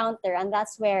our counter, and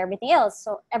that's where everything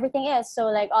is. So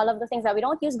like all of the things that we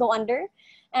don't use go under,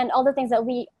 and all the things that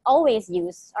we always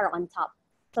use are on top.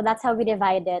 So that's how we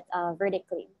divide it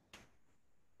vertically.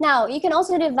 Now, you can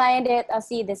also divide it,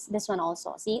 see this one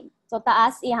also, see? So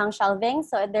taas ihang shelving,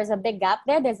 so there's a big gap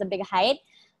there, there's a big height.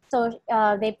 So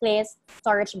they place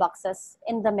storage boxes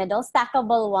in the middle.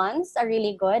 Stackable ones are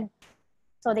really good.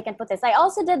 So they can put this. I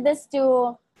also did this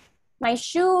to my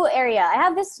shoe area. I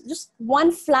have this just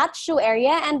one flat shoe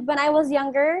area, and when I was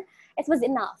younger, it was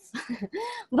enough.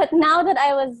 But now that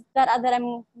that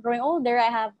I'm growing older,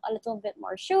 I have a little bit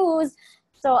more shoes.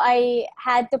 So I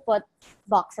had to put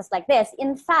boxes like this.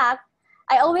 In fact,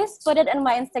 I always put it in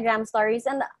my Instagram stories,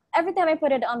 and every time I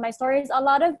put it on my stories, a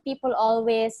lot of people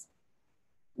always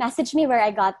message me where I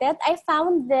got it. I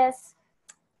found this,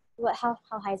 how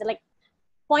high is it? Like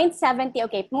 0.70.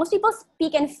 Okay, most people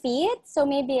speak in feet, so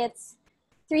maybe it's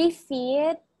 3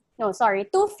 feet. No, sorry,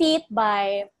 2 feet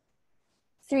by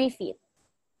 3 feet,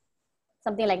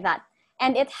 something like that.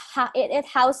 And it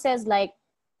houses like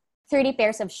 30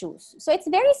 pairs of shoes. So it's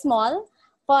very small,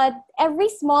 but every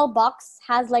small box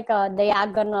has like a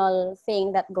diagonal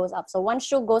thing that goes up. So one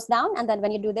shoe goes down, and then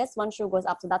when you do this, one shoe goes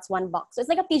up. So that's one box. So it's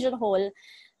like a pigeonhole.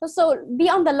 So be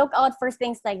on the lookout for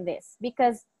things like this,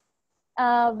 because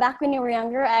back when you were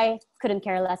younger, I couldn't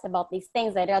care less about these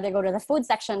things. I'd rather go to the food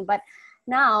section. But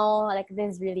now, like,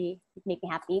 this really make me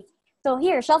happy. So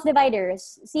here, shelf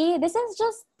dividers. See, this is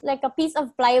just like a piece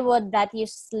of plywood that you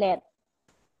slit.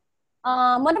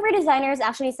 One of our designers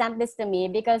actually sent this to me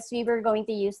because we were going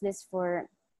to use this for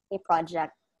a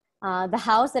project. The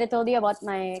house that I told you about,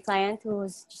 my client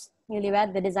who's just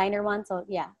newlywed, the designer one. So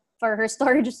yeah, for her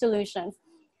storage solutions.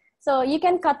 So you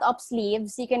can cut up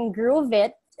sleeves, you can groove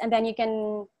it, and then you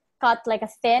can cut like a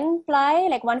thin ply,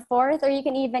 like 1/4, or you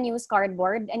can even use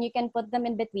cardboard, and you can put them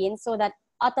in between so that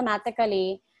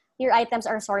automatically your items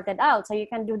are sorted out. So you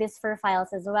can do this for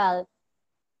files as well.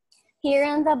 Here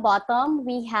on the bottom,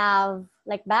 we have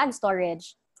like bag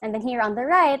storage. And then here on the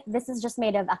right, this is just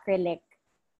made of acrylic.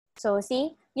 So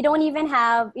see, you don't even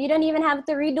have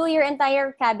to redo your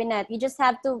entire cabinet. You just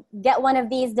have to get one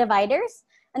of these dividers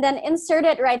and then insert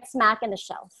it right smack in the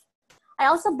shelf. I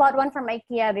also bought one from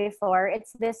IKEA before.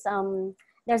 It's this,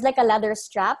 there's like a leather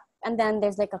strap, and then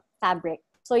there's like a fabric.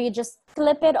 So you just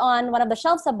clip it on one of the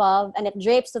shelves above, and it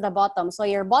drapes to the bottom. So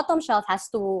your bottom shelf has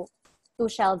two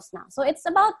shelves now. So it's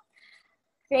about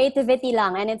creativity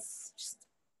lang, and it's just,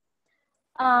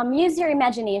 use your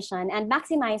imagination and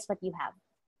maximize what you have.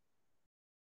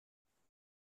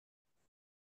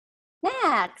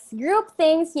 Next, group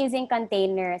things using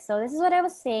containers. So this is what I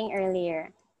was saying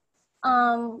earlier.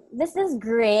 This is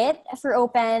great for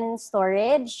open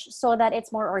storage so that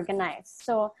it's more organized.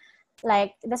 So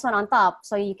like this one on top,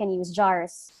 so you can use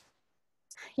jars.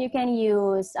 You can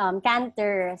use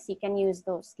canters. You can use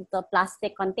those little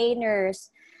plastic containers.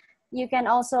 You can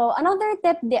also, another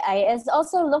tip is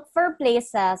also look for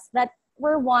places that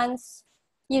were once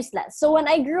useless. So when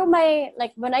I grew my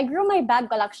bag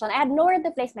collection, I had nowhere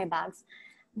to place my bags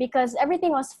because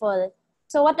everything was full.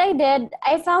 So what I did,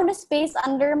 I found a space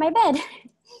under my bed.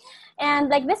 And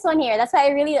like this one here, that's why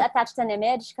I really attached an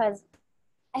image, because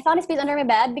I found a space under my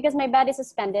bed because my bed is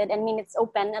suspended. I mean, it's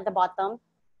open at the bottom.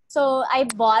 So I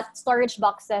bought storage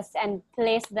boxes and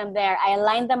placed them there. I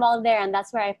aligned them all there, and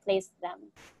that's where I placed them.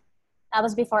 That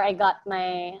was before I got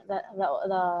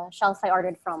the shelf I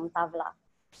ordered from Tavla.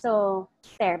 So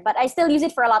there, but I still use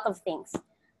it for a lot of things.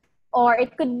 Or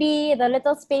it could be the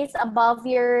little space above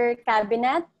your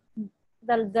cabinet,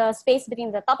 the space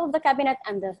between the top of the cabinet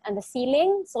and the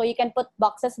ceiling. So you can put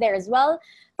boxes there as well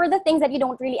for the things that you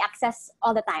don't really access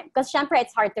all the time, because syempre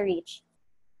it's hard to reach.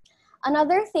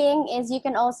 Another thing is you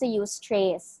can also use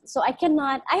trays. So I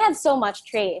have so much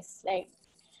trays. Like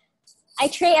I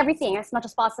tray everything as much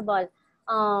as possible.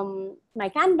 My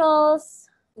candles,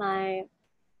 my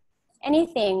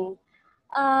anything.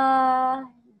 My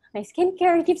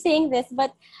skincare, I keep saying this,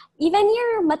 but even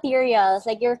your materials,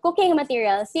 like your cooking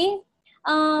materials, see?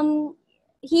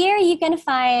 Here you can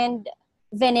find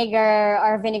vinegar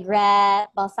or vinaigrette,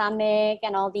 balsamic,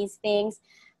 and all these things.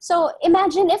 So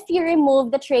imagine if you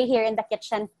remove the tray here in the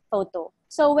kitchen photo.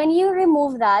 So when you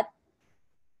remove that,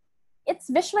 it's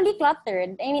visually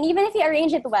cluttered. I mean, even if you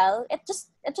arrange it well, it just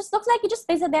looks like you just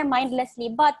place it there mindlessly.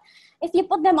 But if you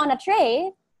put them on a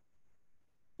tray,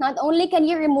 not only can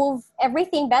you remove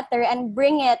everything better and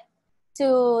bring it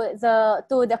to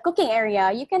the cooking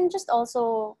area, you can just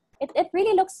also, it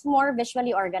really looks more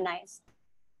visually organized.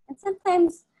 And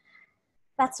sometimes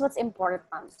that's what's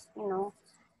important, you know.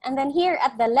 And then here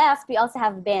at the left, we also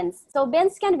have bins. So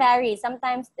bins can vary.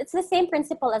 Sometimes it's the same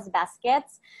principle as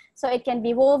baskets. So it can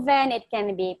be woven, it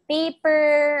can be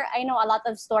paper. I know a lot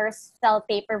of stores sell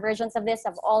paper versions of this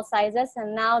of all sizes.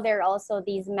 And now there are also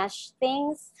these mesh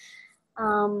things.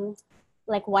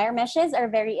 Like wire meshes are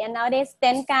very in nowadays.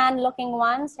 Tin can looking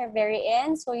ones are very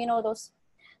in. So you know those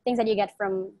things that you get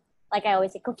from, like I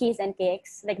always say, cookies and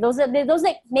cakes. Like those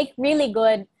like make really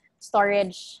good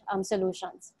storage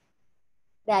solutions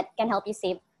that can help you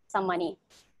save some money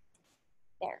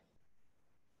there.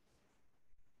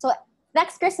 So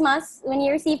next Christmas, when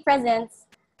you receive presents,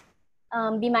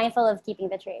 be mindful of keeping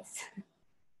the trays.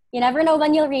 You never know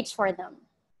when you'll reach for them.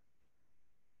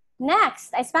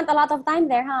 Next, I spent a lot of time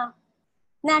there, huh?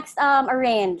 Next,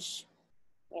 arrange.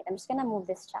 Wait, I'm just gonna move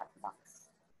this chat box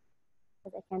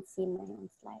because I can't see my own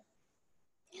slide.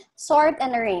 Sort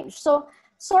and arrange. So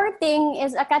sorting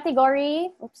is a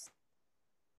category.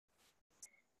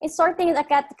 Sorting is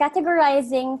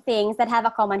categorizing things that have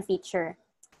a common feature.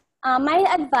 My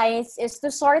advice is to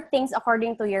sort things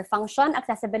according to your function,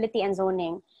 accessibility, and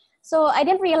zoning. So I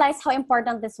didn't realize how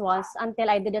important this was until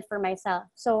I did it for myself.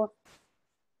 So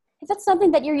if it's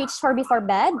something that you reach for before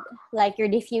bed, like your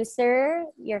diffuser,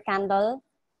 your candle,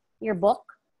 your book,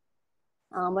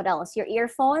 what else? Your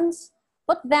earphones,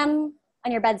 put them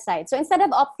on your bedside. So instead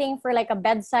of opting for like a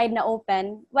bedside na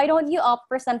open, why don't you opt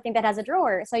for something that has a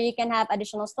drawer so you can have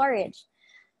additional storage?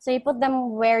 So you put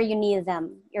them where you need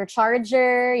them. Your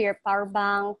charger, your power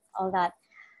bank, all that.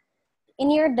 In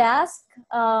your desk,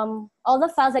 all the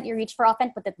files that you reach for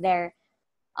often, put it there.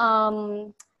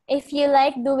 If you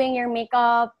like doing your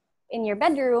makeup in your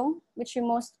bedroom, which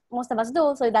most of us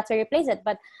do, so that's where you place it.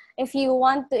 But if you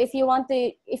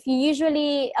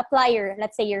usually apply your,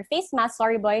 let's say your face mask,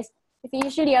 sorry boys, if you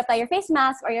usually apply your face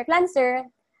mask or your cleanser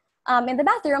in the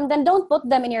bathroom, then don't put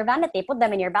them in your vanity, put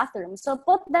them in your bathroom. So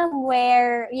put them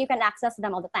where you can access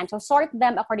them all the time. So sort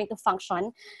them according to function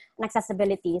and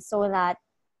accessibility so that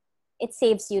it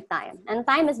saves you time. And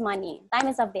time is money. Time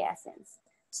is of the essence.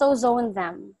 So zone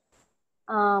them.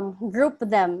 Group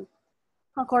them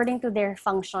according to their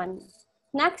function.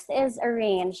 Next is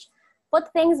arrange.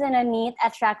 Put things in a neat,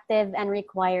 attractive, and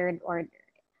required order.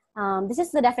 This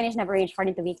is the definition of arrange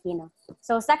according to Wikino.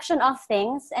 So section off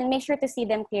things and make sure to see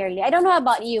them clearly. I don't know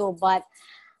about you, but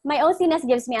my OCness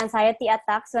gives me anxiety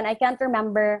attacks when I can't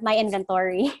remember my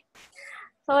inventory.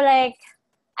 So like,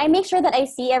 I make sure that I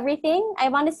see everything. I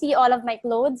want to see all of my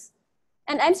clothes.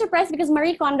 And I'm surprised because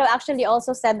Marie Kondo actually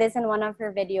also said this in one of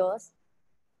her videos,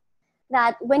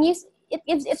 that when it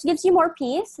gives you more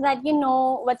peace that you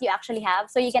know what you actually have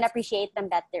so you can appreciate them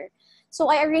better. So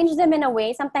I arrange them in a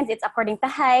way, sometimes it's according to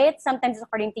height, sometimes it's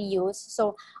according to use.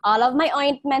 So all of my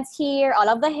ointments here, all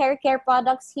of the hair care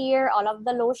products here, all of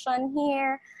the lotion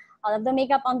here, all of the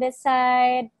makeup on this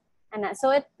side. And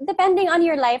so it depending on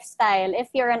your lifestyle. If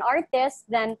you're an artist,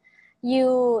 then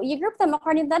you group them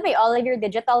according to that way. All of your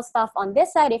digital stuff on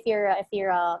this side. If you're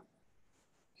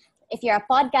a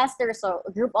podcaster, so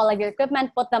group all of your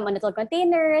equipment, put them on little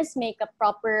containers, make a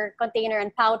proper container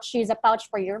and pouch, use a pouch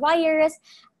for your wires,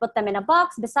 put them in a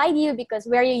box beside you because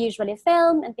where you usually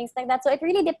film and things like that. So it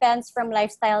really depends from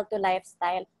lifestyle to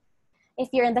lifestyle. If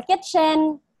you're in the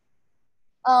kitchen,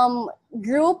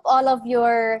 group all of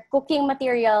your cooking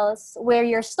materials where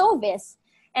your stove is,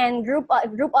 and group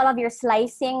all of your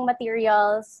slicing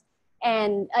materials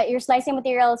and your slicing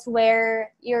materials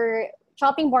where your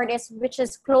chopping board is, which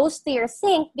is close to your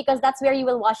sink because that's where you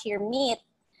will wash your meat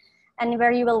and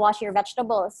where you will wash your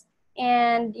vegetables.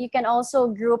 And you can also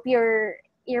group your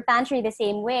pantry the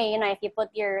same way. You know, if you put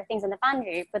your things in the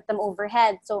pantry, you put them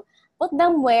overhead. So put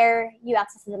them where you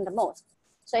access them the most.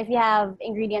 So if you have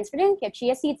ingredients for drink, you have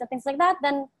chia seeds and things like that,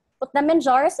 then put them in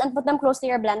jars and put them close to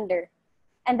your blender.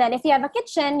 And then if you have a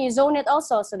kitchen, you zone it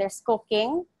also. So there's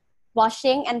cooking,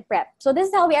 washing, and prep. So this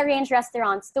is how we arrange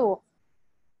restaurants too.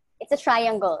 It's a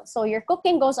triangle. So your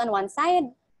cooking goes on one side,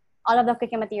 all of the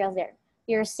cooking materials there.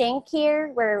 Your sink here,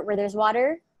 where there's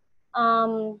water.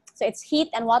 So it's heat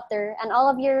and water, and all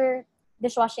of your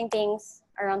dishwashing things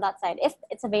are on that side. If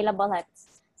it's available,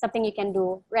 that's something you can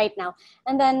do right now.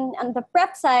 And then on the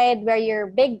prep side, where your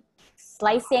big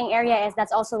slicing area is,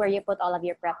 that's also where you put all of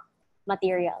your prep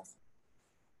materials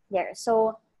there.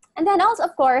 So, and then also,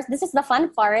 of course, this is the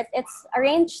fun part. It's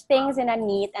arrange things in a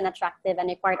neat and attractive and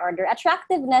required order.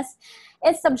 Attractiveness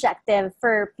is subjective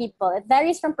for people. It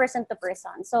varies from person to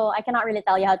person. So I cannot really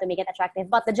tell you how to make it attractive.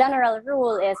 But the general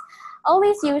rule is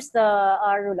always use the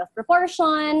rule of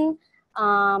proportion,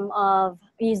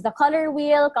 use the color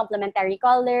wheel, complementary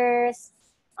colors,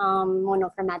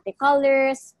 monochromatic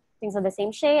colors, things of the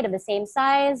same shade, of the same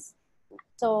size.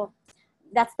 So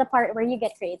that's the part where you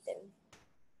get creative.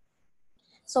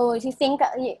 So if you think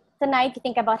tonight, you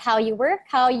think about how you work,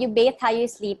 how you bathe, how you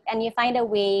sleep, and you find a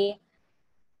way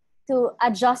to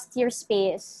adjust your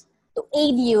space to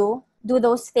aid you do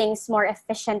those things more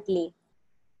efficiently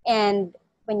and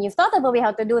when you've thought of a way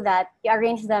how to do that, you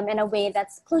arrange them in a way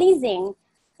that's pleasing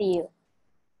to you.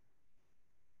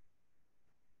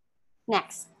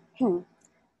 Next,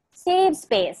 save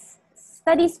space.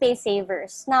 Study space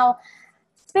savers. Now,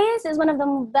 space is one of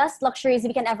the best luxuries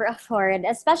we can ever afford,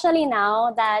 especially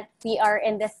now that we are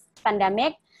in this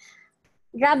pandemic.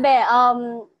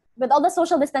 Grabe, with all the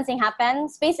social distancing happen,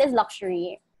 space is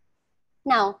luxury.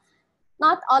 Now,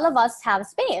 not all of us have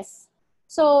space.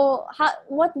 So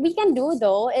what we can do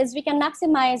though is we can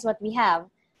maximize what we have.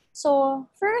 So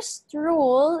first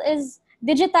rule is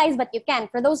digitize what you can.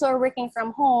 For those who are working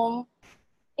from home,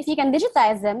 if you can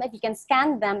digitize them, if you can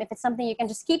scan them, if it's something you can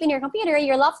just keep in your computer,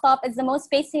 your laptop is the most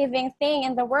space-saving thing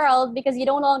in the world because you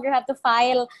don't longer have to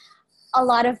file a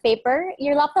lot of paper.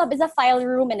 Your laptop is a file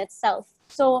room in itself.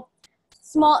 So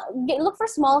look for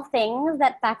small things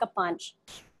that pack a punch.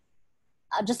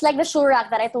 Just like the shoe rack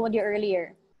that I told you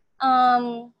earlier.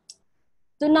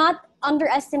 Do not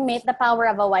underestimate the power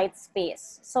of a white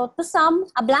space. So to some,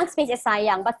 a blank space is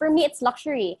sayang, but for me, it's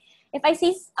luxury. If I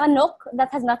see a nook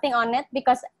that has nothing on it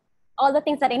because all the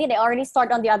things that I need, I already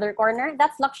stored on the other corner,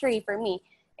 that's luxury for me.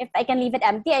 If I can leave it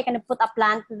empty, I can put a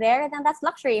plant there, then that's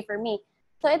luxury for me.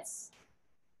 So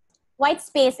white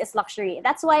space is luxury.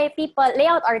 That's why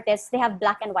layout artists, they have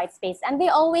black and white space. And they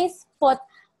always put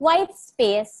white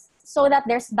space so that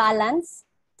there's balance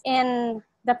in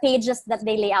the pages that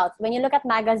they lay out. When you look at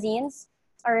magazines,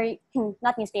 or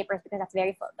not newspapers because that's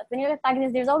very full, but when you look at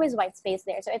magazines, there's always white space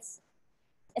there. So it's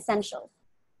essential.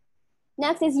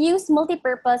 Next is use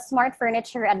multi-purpose smart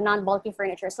furniture and non-bulky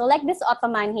furniture. So like this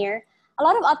ottoman here, a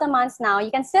lot of ottomans now,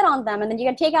 you can sit on them and then you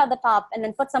can take out the top and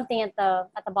then put something at the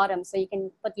bottom. So you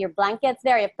can put your blankets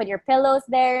there, you put your pillows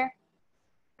there.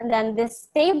 And then this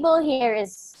table here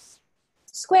is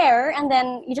square, and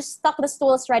then you just stuck the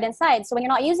stools right inside. So when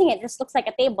you're not using it, it just looks like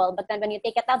a table. But then when you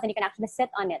take it out, then you can actually sit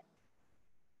on it.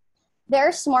 There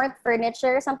are smart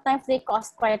furniture. Sometimes they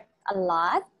cost quite a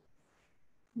lot,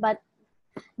 but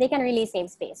they can really save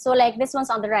space. So like this one's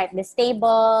on the right, this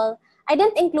table. I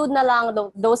didn't include na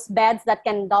lang those beds that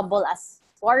can double as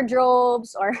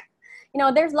wardrobes, or,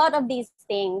 there's a lot of these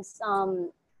things.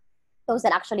 Those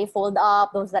that actually fold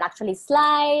up, those that actually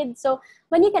slide. So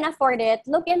when you can afford it,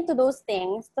 look into those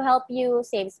things to help you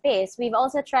save space. We've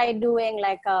also tried doing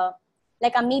like a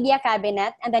media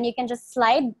cabinet, and then you can just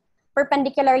slide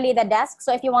perpendicularly the desk.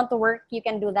 So if you want to work, you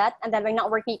can do that. And then when you're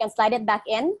not working, you can slide it back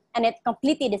in and it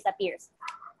completely disappears.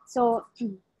 So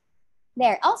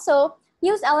there. Also,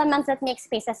 use elements that make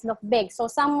spaces look big. So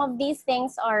some of these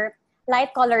things are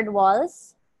light colored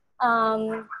walls,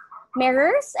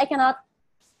 mirrors. I cannot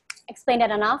explain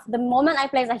that enough. The moment I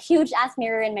placed a huge ass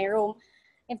mirror in my room,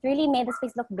 it really made the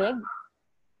space look big.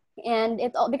 And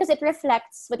because it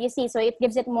reflects what you see, so it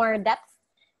gives it more depth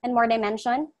and more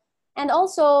dimension. And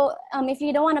also, if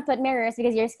you don't want to put mirrors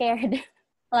because you're scared,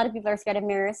 a lot of people are scared of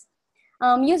mirrors,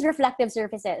 use reflective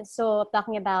surfaces. So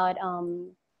talking about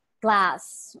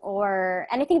glass or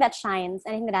anything that shines,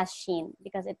 anything that has sheen,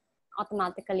 because it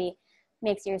automatically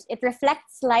makes it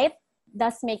reflects light,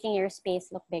 thus making your space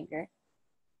look bigger.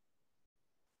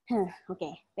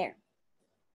 Okay, there.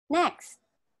 Next.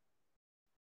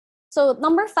 So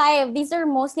number 5, these are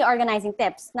mostly organizing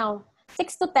tips. Now,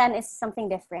 6 to 10 is something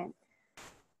different.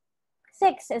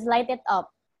 6 is light it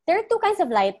up. There are 2 kinds of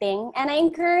lighting, and I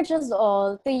encourage us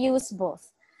all to use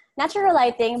both. Natural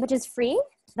lighting, which is free,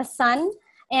 the sun,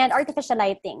 and artificial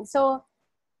lighting. So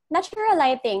natural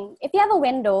lighting, if you have a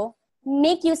window,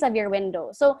 make use of your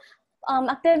window. So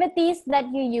activities that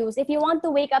you use, if you want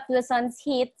to wake up to the sun's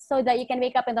heat so that you can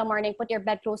wake up in the morning, put your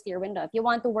bed close to your window. If you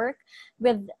want to work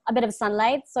with a bit of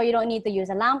sunlight so you don't need to use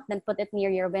a lamp, then put it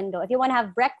near your window. If you want to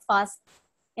have breakfast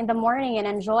in the morning and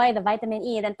enjoy the vitamin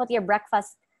E, then put your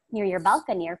breakfast near your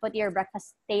balcony, or put your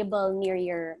breakfast table near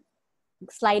your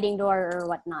sliding door or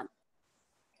whatnot.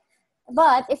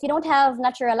 But if you don't have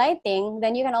natural lighting,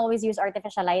 then you can always use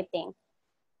artificial lighting.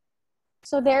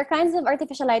 So there are kinds of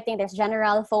artificial lighting. There's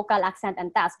general, focal, accent,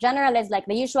 and task. General is like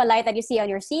the usual light that you see on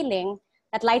your ceiling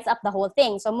that lights up the whole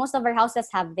thing. So most of our houses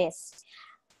have this.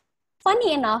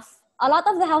 Funny enough, a lot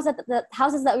of the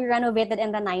houses that we renovated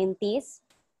in the 90s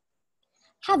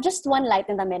have just one light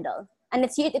in the middle. And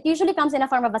it usually comes in a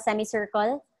form of a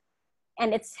semicircle,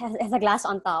 and it has a glass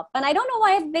on top. And I don't know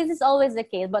why this is always the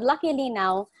case, but luckily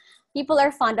now, people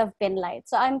are fond of pin lights.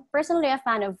 So I'm personally a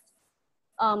fan of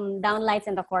downlights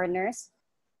in the corners.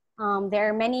 There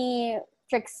are many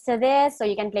tricks to this. So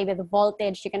you can play with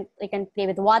voltage, you can play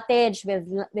with wattage,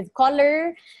 with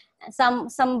color.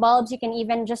 Some bulbs you can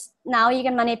even you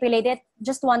can manipulate it.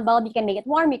 Just one bulb, you can make it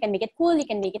warm, you can make it cool, you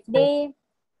can make it day.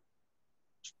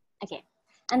 Okay.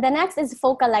 And the next is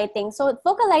focal lighting. So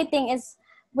focal lighting is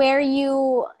where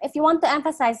you, if you want to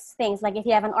emphasize things, like if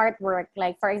you have an artwork,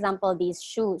 like for example, these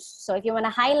shoes. So if you want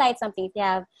to highlight something,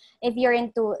 if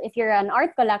you're an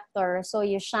art collector, so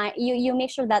you make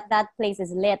sure that that place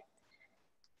is lit.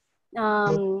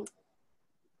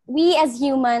 We as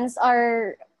humans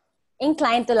are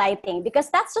inclined to lighting because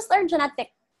that's just our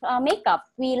genetic makeup.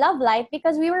 We love light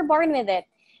because we were born with it.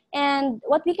 And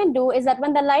what we can do is that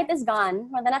when the light is gone,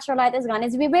 when the natural light is gone,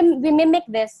 is we mimic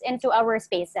this into our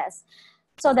spaces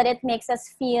so that it makes us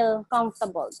feel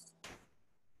comfortable.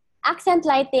 Accent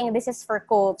lighting, this is for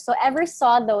cove. So ever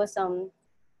saw those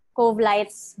cove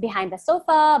lights behind the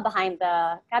sofa, behind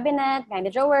the cabinet, behind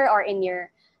the drawer, or in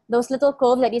those little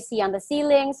cove that you see on the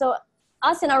ceiling? So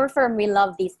us in our firm, we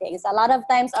love these things. A lot of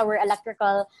times our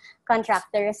electrical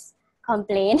contractors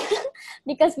complain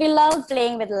because we love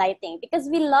playing with lighting, because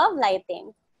we love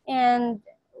lighting. And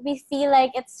we feel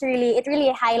like it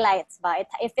really highlights, but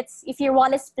if your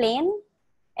wall is plain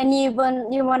and you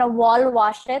want to wall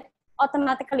wash it,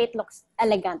 automatically it looks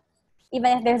elegant,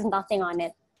 even if there's nothing on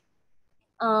it.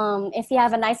 If you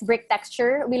have a nice brick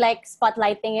texture, we like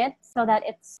spotlighting it so that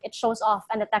it shows off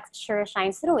and the texture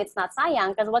shines through. It's not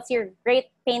sayang, because what's your great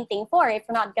painting for if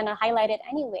you're not gonna highlight it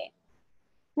anyway?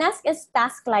 Next is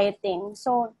task lighting.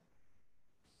 So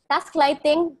task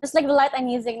lighting, just like the light I'm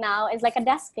using now, is like a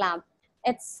desk lamp.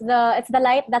 It's the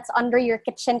light that's under your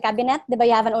kitchen cabinet. Diba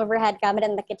you have an overhead cabinet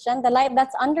in the kitchen? The light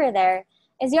that's under there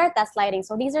is your task lighting.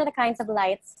 So these are the kinds of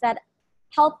lights that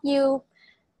help you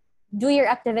do your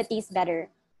activities better.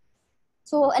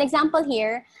 So an example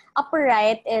here, upper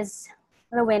right is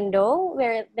the window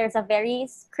where there's a very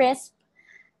crisp,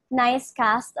 nice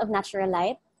cast of natural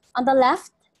light. On the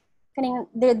left,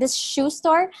 this shoe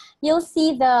store, you'll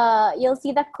see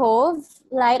the cove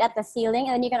light at the ceiling,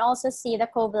 and then you can also see the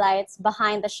cove lights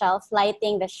behind the shelf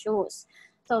lighting the shoes.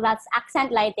 So that's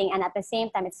accent lighting, and at the same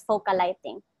time, it's focal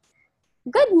lighting.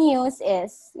 Good news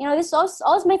is, this is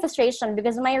always my frustration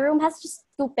because my room has just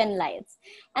 2 pin lights.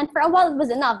 And for a while it was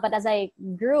enough, but as I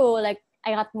grew, I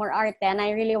got more arte and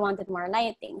I really wanted more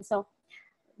lighting. So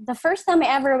the first time I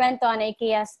ever went to an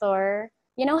IKEA store,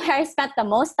 where I spent the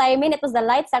most time in, it was the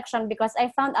light section because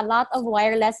I found a lot of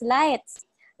wireless lights.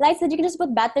 Lights that you can just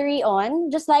put battery on,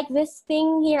 just like this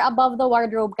thing here above the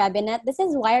wardrobe cabinet. This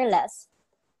is wireless.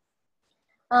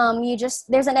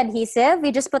 There's an adhesive,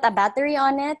 you just put a battery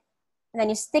on it, and then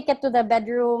you stick it to the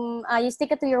bedroom, you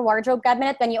stick it to your wardrobe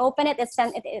cabinet. When you open it,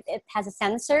 it has a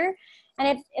sensor,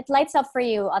 and it lights up for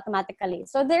you automatically.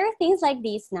 So there are things like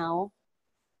these now.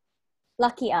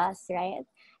 Lucky us, right?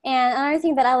 And another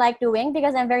thing that I like doing,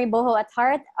 because I'm very boho at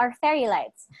heart, are fairy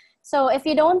lights. So if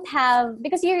you don't have,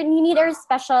 because you need a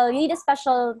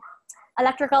special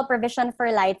electrical provision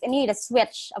for lights, and you need a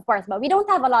switch, of course, but we don't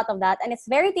have a lot of that, and it's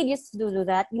very tedious to do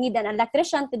that. You need an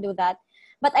electrician to do that.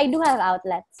 But I do have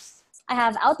outlets. I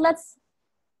have outlets,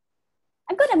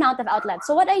 a good amount of outlets.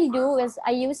 So what I do is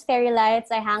I use fairy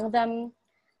lights, I hang them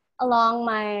along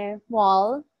my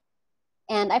wall,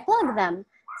 and I plug them.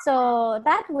 So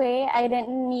that way, I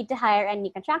didn't need to hire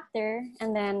any contractor,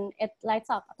 and then it lights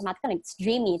up automatically. It's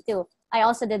dreamy too. I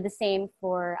also did the same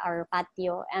for our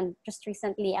patio, and just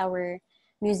recently our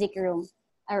music room,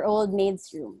 our old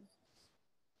maid's room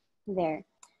there.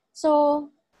 So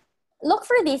look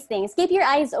for these things. Keep your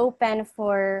eyes open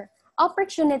for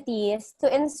opportunities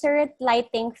to insert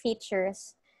lighting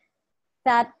features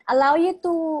that allow you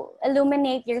to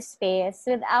illuminate your space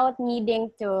without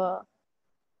needing to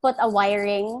put a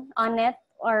wiring on it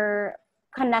or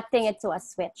connecting it to a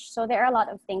switch. So there are a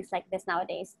lot of things like this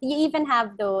nowadays. You even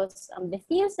have those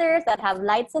diffusers that have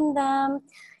lights in them.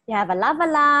 You have a lava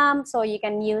lamp, so you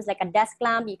can use like a desk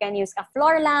lamp. You can use a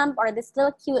floor lamp, or this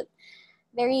little cute,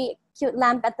 very cute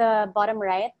lamp at the bottom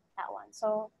right, that one.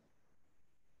 So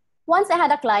once I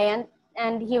had a client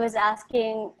and he was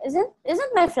asking,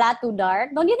 isn't my flat too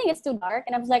dark? Don't you think it's too dark?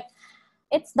 And I was like,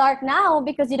 it's dark now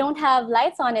because you don't have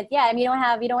lights on it yet. I mean,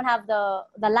 you don't have the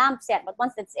lamps yet, but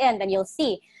once it's in, then you'll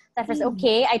see. So I was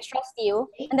okay, I trust you.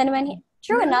 And then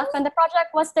true enough, when the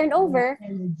project was turned over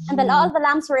and then all the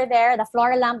lamps were there, the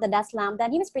floor lamp, the desk lamp,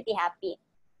 then he was pretty happy.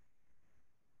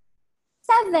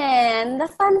 7, the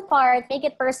fun part, make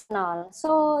it personal.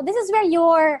 So this is where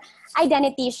your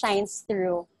identity shines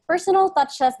through. Personal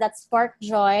touches that spark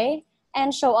joy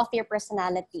and show off your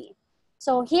personality.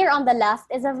 So here on the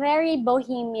left is a very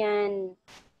bohemian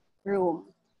room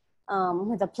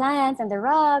with the plants and the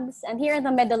rugs. And here in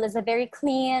the middle is a very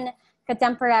clean,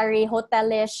 contemporary,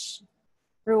 hotelish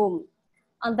room.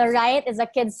 On the right is a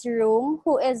kid's room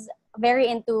who is very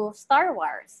into Star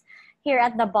Wars. Here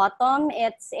at the bottom,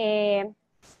 it's a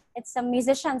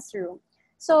musician's room.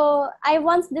 So I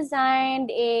once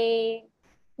designed a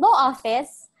law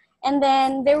office, and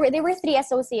then there were three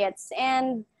associates.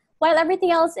 And while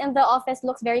everything else in the office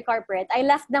looks very corporate, I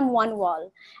left them one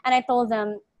wall, and I told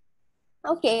them,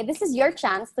 okay, this is your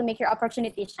chance to make your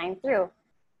opportunity shine through.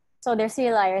 So there's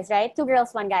three lawyers, right? Two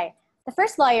girls, one guy. The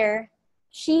first lawyer,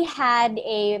 she had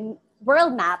a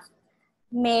world map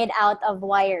made out of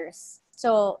wires.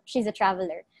 So she's a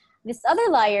traveler. This other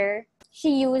lawyer,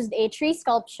 she used a tree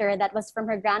sculpture that was from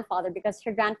her grandfather because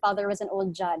her grandfather was an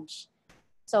old judge.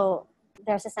 So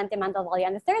there's a sentimental value.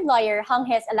 And the third lawyer hung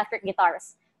his electric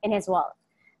guitars in his wall.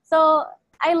 So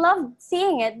I loved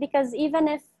seeing it because even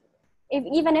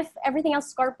if everything else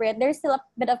is corporate, there's still a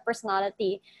bit of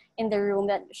personality in the room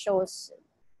that shows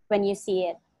when you see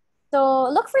it. So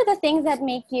look for the things that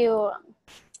make you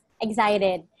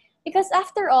excited, because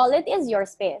after all, it is your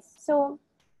space. So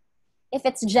if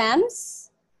it's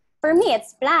gems, for me,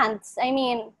 it's plants. I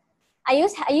mean, I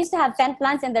used to have 10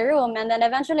 plants in the room, and then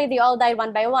eventually they all died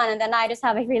one by one, and then I just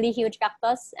have a really huge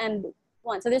cactus and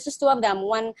one. So there's just two of them,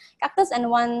 one cactus and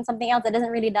one something else that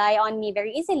doesn't really die on me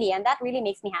very easily, and that really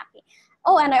makes me happy.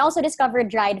 Oh, and I also discovered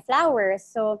dried flowers.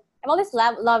 So I've always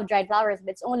loved dried flowers,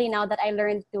 but it's only now that I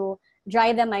learned to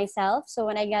dry them myself. So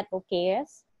when I get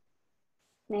bouquets,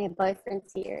 my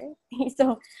boyfriend's here.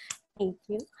 So thank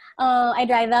you. I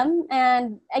dry them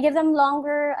and I give them a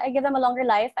longer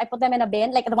life. I put them in a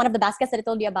bin, like one of the baskets that I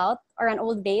told you about, or an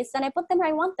old vase, and I put them where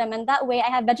I want them. And that way I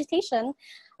have vegetation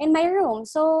in my room.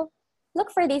 So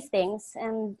look for these things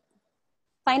and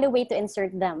find a way to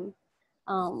insert them.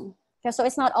 So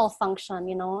it's not all function,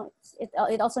 you know.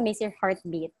 It also makes your heart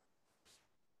beat.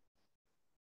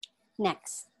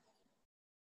 Next.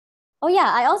 Oh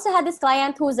yeah, I also had this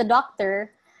client who's a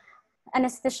doctor,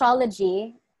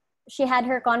 anesthesiology. She had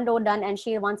her condo done and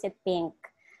she wants it pink.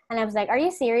 And I was like, are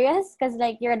you serious? Because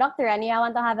like you're a doctor and you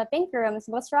want to have a pink room.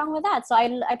 So what's wrong with that? So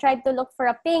I tried to look for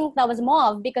a pink that was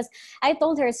mauve, because I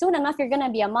told her soon enough you're going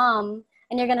to be a mom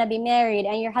and you're going to be married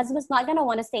and your husband's not going to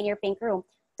want to stay in your pink room.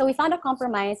 So we found a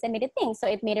compromise and made it pink. So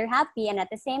it made her happy, and at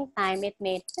the same time, it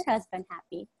made her husband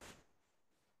happy.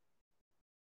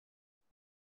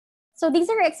 So these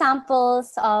are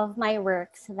examples of my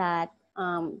works that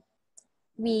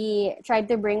we tried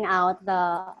to bring out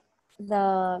the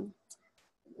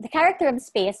character of the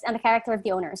space and the character of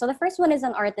the owner. So the first one is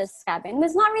an artist's cabin.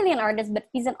 He's not really an artist, but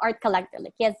he's an art collector.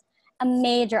 Like he has a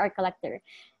major art collector.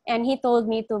 And he told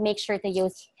me to make sure to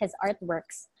use his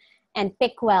artworks and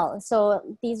pick well.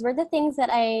 So these were the things that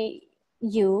I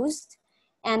used.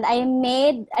 And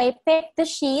I picked the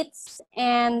sheets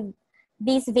and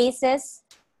these vases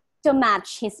to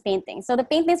match his painting. So the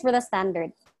paintings were the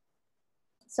standard.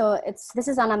 So this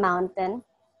is on a mountain.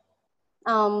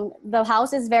 The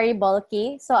house is very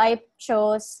bulky, so I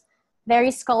chose very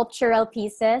sculptural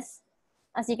pieces.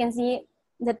 As you can see,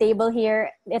 the table here,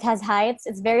 it has heights.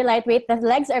 It's very lightweight. The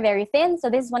legs are very thin, so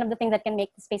this is one of the things that can make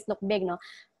the space look big. No,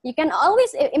 you can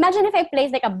always imagine if I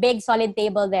place like a big solid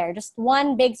table there, just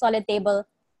one big solid table.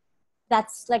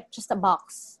 That's like just a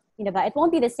box, you know. But it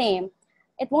won't be the same.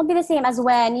 It won't be the same as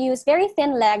when you use very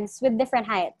thin legs with different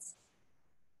heights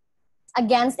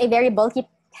against a very bulky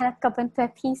kind of cup and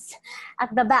piece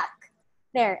at the back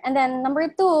there. And then number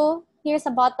two, here's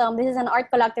a bottom. This is an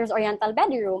art collector's oriental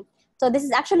bedroom. So this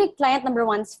is actually client number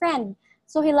one's friend.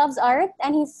 So he loves art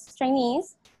and he's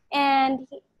Chinese. And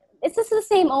it's just the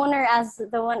same owner as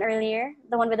the one earlier,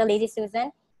 the one with the Lazy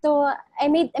Susan. So I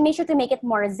made sure to make it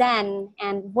more zen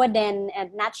and wooden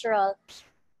and natural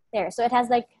there. So it has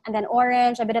like, and then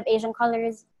orange, a bit of Asian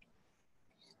colors.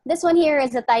 This one here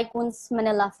is a tycoon's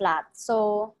Manila flat.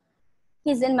 So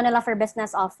he's in Manila for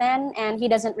business often, and he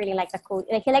doesn't really like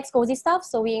he likes cozy stuff.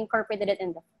 So we incorporated it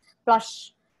in the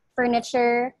plush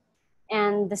furniture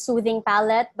and the soothing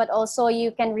palette, but also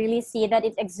you can really see that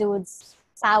it exudes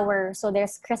power. So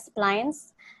there's crisp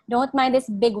lines. Don't mind this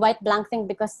big white blank thing,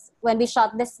 because when we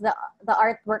shot this, the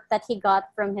artwork that he got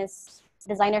from his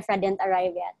designer friend didn't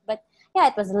arrive yet. But yeah,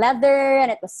 it was leather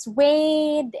and it was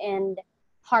suede and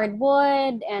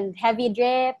hardwood and heavy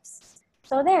drips.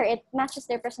 So there, it matches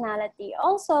their personality.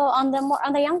 Also, on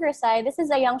the younger side, this is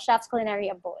a young chef's culinary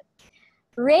abode.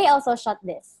 Ray also shot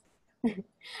this.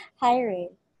 Hi, Ray.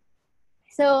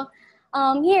 So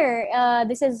here,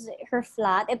 this is her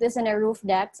flat. It is in a roof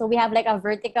deck. So we have like a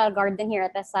vertical garden here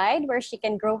at the side where she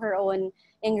can grow her own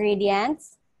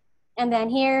ingredients. And then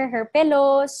here, her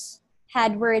pillows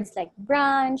had words like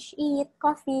brunch, eat,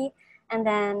 coffee. And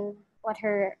then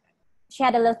she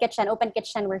had a little kitchen, open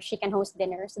kitchen where she can host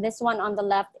dinner. So this one on the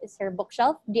left is her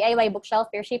bookshelf, DIY bookshelf,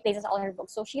 where she places all her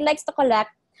books. So she likes to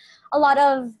collect a lot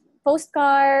of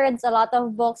postcards, a lot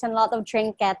of books, and a lot of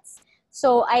trinkets.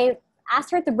 So I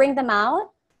asked her to bring them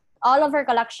out all of her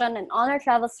collection and all her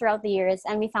travels throughout the years,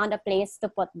 and we found a place to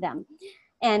put them.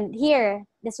 And here,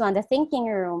 this one, the thinking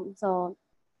room. So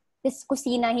this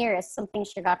kusina here is something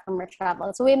she got from her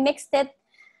travel. So we mixed it,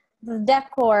 the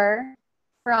decor,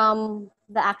 from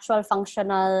the actual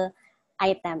functional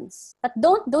items. But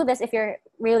don't do this if you're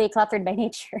really cluttered by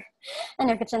nature and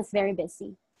your kitchen's very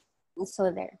busy.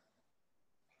 So there.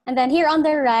 And then here on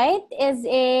the right is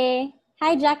a,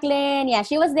 hi Jacqueline. Yeah,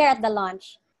 she was there at the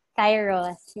launch.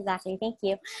 Kairos, exactly, thank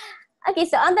you. Okay,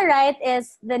 so on the right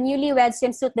is the newlywed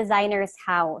swimsuit designer's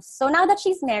house. So now that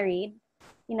she's married,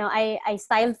 you know, I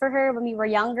styled for her when we were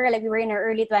younger, like we were in our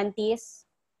early 20s.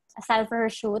 I styled for her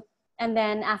shoot. And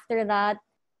then after that,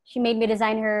 she made me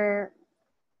design her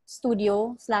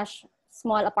studio slash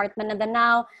small apartment. And then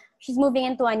now she's moving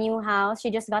into a new house.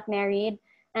 She just got married.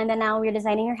 And then now we're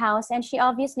designing her house. And she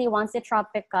obviously wants it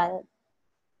tropical.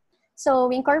 So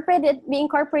we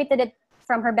incorporated it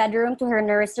from her bedroom to her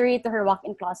nursery to her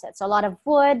walk-in closet. So a lot of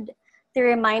wood to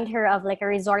remind her of like a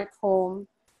resort home.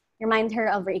 Remind her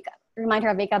of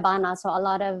Ikebana. So a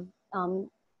lot of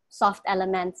soft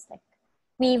elements like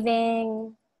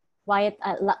weaving, white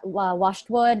washed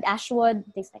wood, ash wood,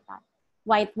 things like that.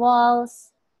 White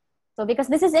walls. So because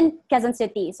this is in Quezon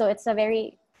City, so it's a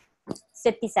very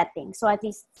city setting. So at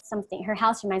least something. Her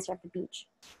house reminds her of the beach.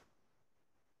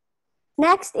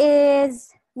 Next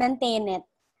is maintain it.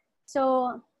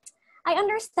 So I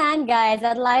understand, guys,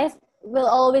 that life will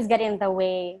always get in the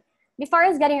way. Before I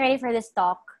was getting ready for this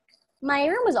talk, my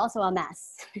room was also a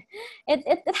mess.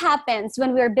 It happens.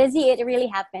 When we're busy, it really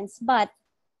happens. But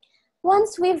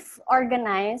once we've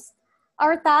organized,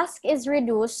 our task is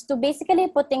reduced to basically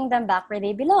putting them back where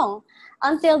they belong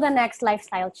until the next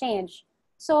lifestyle change.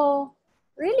 So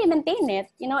really maintain it.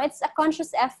 You know, it's a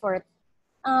conscious effort.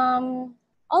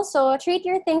 Also, treat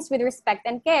your things with respect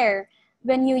and care.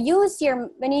 When you use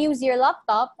your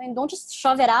laptop, and don't just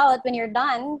shove it out when you're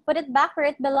done, put it back where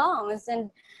it belongs. And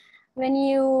when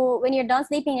you're done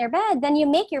sleeping in your bed, then you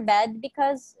make your bed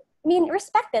because, I mean,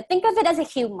 respect it. Think of it as a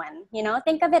human, you know?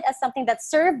 Think of it as something that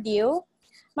served you.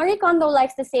 Marie Kondo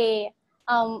likes to say,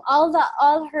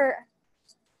 all her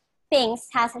things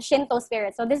has a Shinto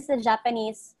spirit. So this is a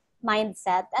Japanese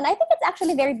mindset. And I think it's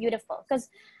actually very beautiful because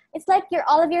it's like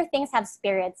all of your things have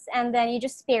spirits, and then you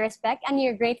just pay respect and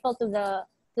you're grateful to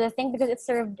the thing because it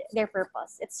served their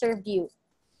purpose. It served you.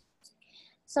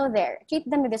 So there, treat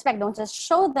them with respect. Don't just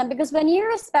show them, because when you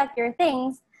respect your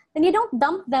things, then you don't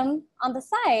dump them on the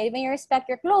side. When you respect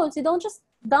your clothes, you don't just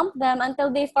dump them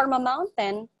until they form a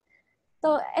mountain.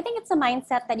 So I think it's a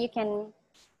mindset that you can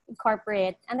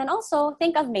incorporate. And then also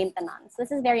think of maintenance.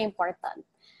 This is very important.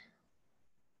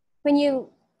 When you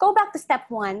go back to step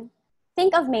one,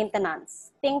 think of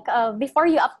maintenance. Think of, before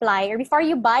you apply or before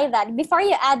you buy that, before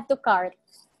you add to cart,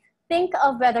 think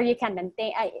of whether you can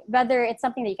maintain, whether it's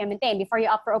something that you can maintain. Before you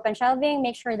opt for open shelving,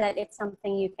 make sure that it's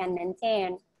something you can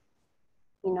maintain.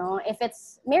 You know, if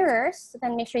it's mirrors,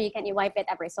 then make sure you wipe it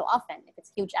every so often. If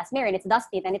it's huge ass mirror and it's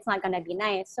dusty, then it's not gonna be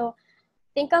nice. So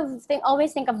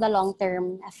always think of the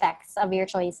long-term effects of your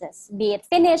choices, be it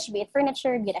finish, be it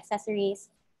furniture, be it accessories.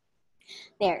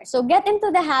 There. So get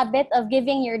into the habit of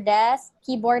giving your desk,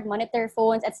 keyboard, monitor,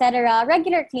 phones, etc.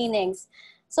 regular cleanings.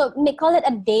 So call it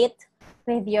a date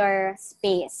with your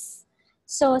space.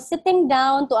 So sitting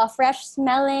down to a fresh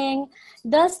smelling,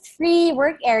 dust-free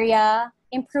work area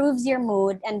improves your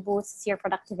mood and boosts your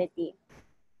productivity.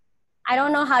 I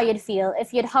don't know how you'd feel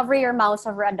if you'd hover your mouse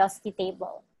over a dusty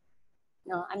table.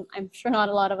 No, I'm sure not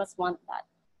a lot of us want that.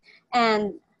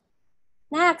 And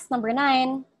next, number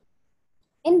 9,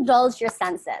 indulge your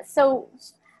senses. So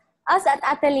us at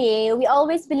Atelier, we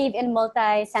always believe in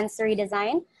multi-sensory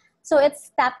design. So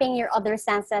it's tapping your other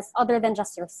senses other than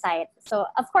just your sight. So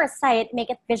of course, sight, make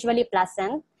it visually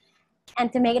pleasant.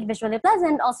 And to make it visually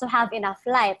pleasant, also have enough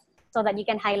light so that you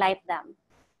can highlight them.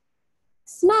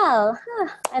 Smell,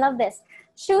 I love this.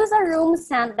 Choose a room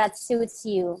scent that suits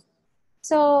you.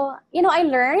 So, you know, I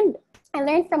learned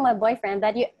from my boyfriend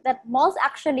that malls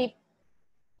actually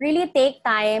really take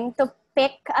time to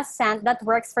pick a scent that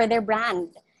works for their brand.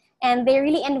 And they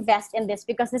really invest in this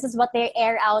because this is what they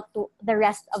air out to the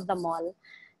rest of the mall.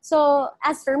 So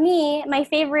as for me, my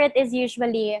favorite is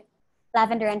usually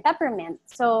lavender and peppermint.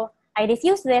 So I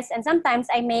diffuse this, and sometimes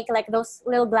I make like those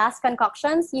little glass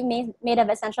concoctions made of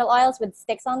essential oils with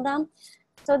sticks on them.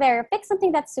 So there, pick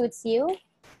something that suits you.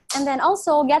 And then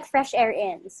also get fresh air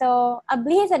in. So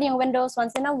ablis at yung windows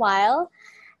once in a while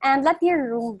and let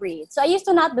your room breathe. So I used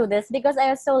to not do this because I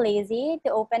was so lazy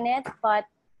to open it, but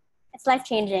it's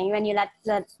life-changing when you let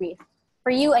it breathe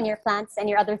for you and your plants and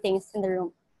your other things in the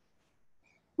room.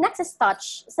 Next is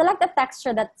touch. Select a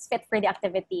texture that's fit for the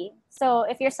activity. So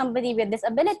if you're somebody with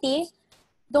disability,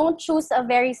 don't choose a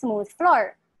very smooth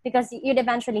floor because you'd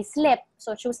eventually slip.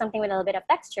 So choose something with a little bit of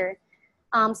texture.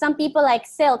 Some people like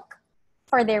silk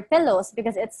for their pillows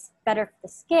because it's better for the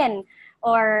skin,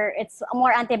 or it's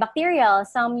more antibacterial.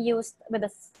 Some use with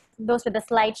those with a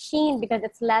slight sheen because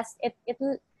it's less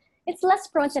it's less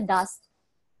prone to dust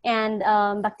and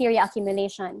bacteria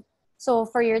accumulation. So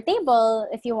for your table,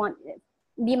 if you want,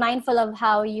 be mindful of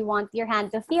how you want your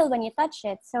hand to feel when you touch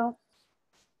it. So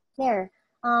there,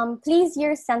 please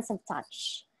your sense of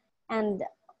touch. And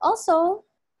also,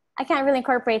 I can't really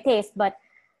incorporate taste, but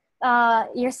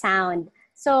your sound.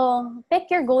 So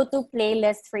pick your go-to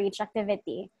playlist for each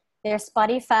activity. There's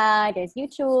Spotify, there's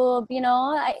YouTube, you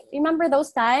know. I remember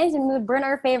those times when we would burn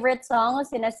our favorite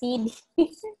songs in a CD.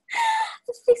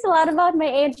 It speaks a lot about my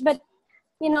age, but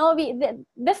you know,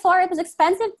 before it was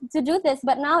expensive to do this,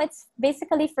 but now it's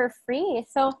basically for free.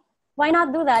 So why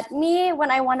not do that? Me, when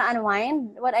I want to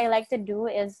unwind, what I like to do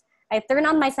is I turn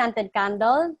on my scented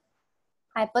candle,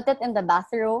 I put it in the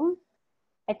bathroom,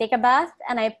 I take a bath,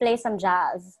 and I play some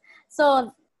jazz.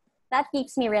 So that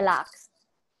keeps me relaxed.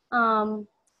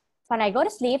 When I go to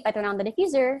sleep, I turn on the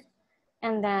diffuser,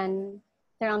 and then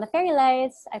turn on the fairy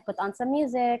lights, I put on some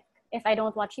music, if I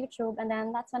don't watch YouTube, and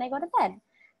then that's when I go to bed.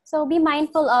 So be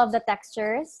mindful of the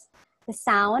textures, the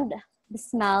sound, the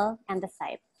smell, and the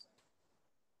sight.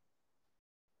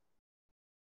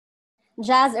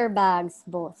 Jazz or bags,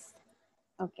 both.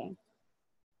 Okay.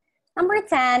 Number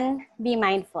 10, be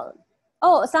mindful.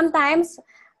 Oh, sometimes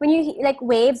when you like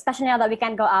waves, especially now that we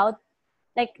can go out,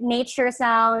 like nature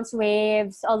sounds,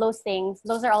 waves, all those things,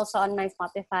 those are also on my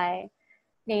Spotify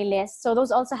playlist. So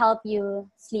those also help you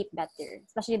sleep better,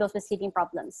 especially those with sleeping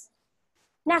problems.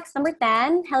 Next, number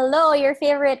 10. Hello, your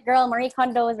favorite girl, Marie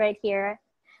Kondo, is right here.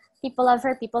 People love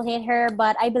her, people hate her,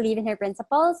 but I believe in her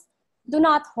principles. Do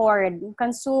not hoard.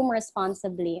 Consume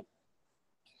responsibly.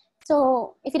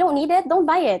 So if you don't need it, don't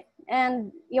buy it.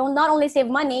 And you'll not only save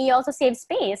money, you also save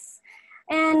space.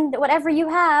 And whatever you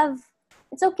have,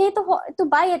 it's okay to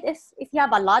buy it if you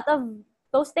have a lot of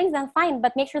those things, then fine.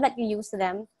 But make sure that you use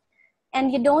them.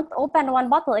 And you don't open one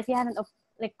bottle if you haven't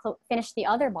finished the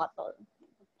other bottle.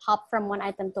 Hop from one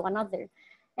item to another.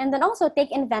 And then also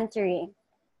take inventory.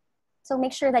 So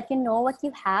make sure that you know what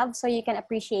you have so you can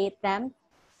appreciate them.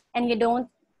 And you don't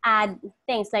add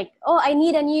things like, oh, I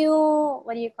need a new,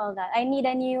 what do you call that? I need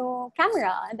a new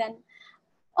camera. And then,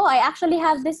 oh, I actually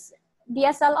have this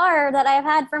DSLR that I've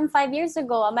had from 5 years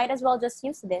ago. I might as well just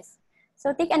use this.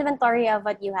 So take inventory of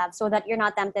what you have so that you're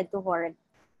not tempted to hoard.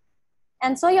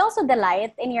 And so you also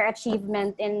delight in your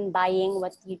achievement in buying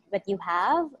what you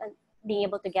have and being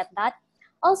able to get that.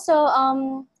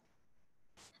 Also,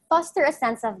 foster a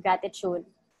sense of gratitude.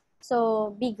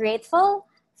 So be grateful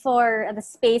for the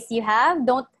space you have.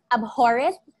 Don't abhor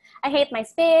it. I hate my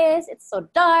space. It's so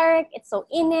dark. It's so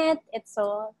in it. It's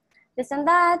so this and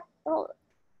that. Well,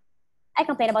 I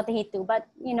complain about the heat too, but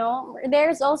you know,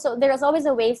 there's always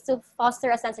a ways to foster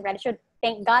a sense of gratitude.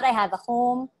 Thank God I have a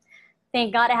home.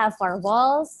 Thank God I have 4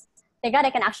 walls. Thank God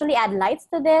I can actually add lights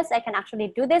to this. I can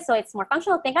actually do this so it's more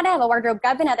functional. Thank God I have a wardrobe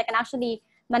cabinet. I can actually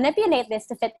manipulate this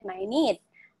to fit my need.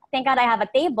 Thank God I have a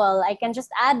table. I can just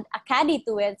add a caddy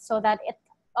to it so that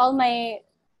all my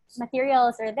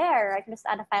materials are there. I can just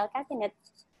add a file cabinet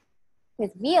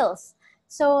with wheels.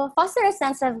 So foster a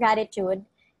sense of gratitude.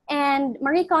 And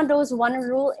Marie Kondo's one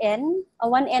in,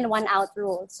 one out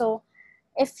rule. So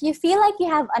if you feel like you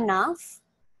have enough,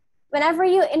 whenever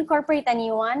you incorporate a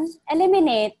new one,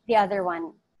 eliminate the other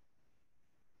one.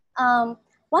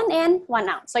 One in, one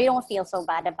out. So you don't feel so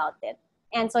bad about it.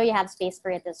 And so you have space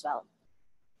for it as well.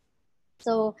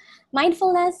 So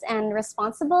mindfulness and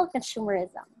responsible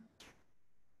consumerism.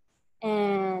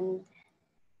 And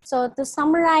so to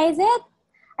summarize it,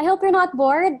 I hope you're not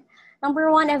bored.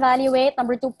 Number 1, evaluate.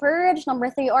 Number 2, purge. Number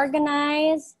 3,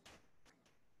 organize.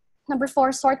 Number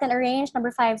 4, sort and arrange.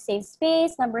 Number 5, save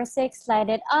space. Number 6, slide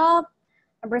it up.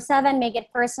 Number 7, make it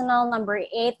personal. Number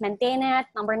 8, maintain it.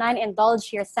 Number 9,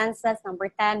 indulge your senses.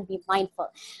 Number 10, be mindful.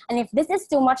 And if this is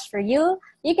too much for you,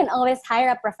 you can always hire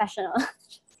a professional.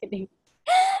 Just kidding.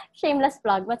 Shameless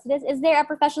plug. What's this? Is there a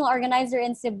professional organizer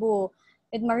in Cebu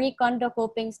with Marie Kondo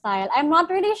coping style? I'm not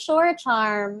really sure,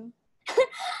 Charm.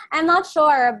 I'm not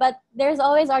sure, but there's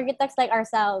always architects like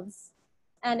ourselves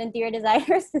and interior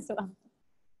designers as well.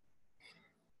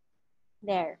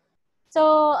 There.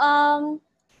 So,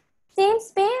 same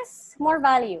space, more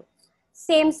value.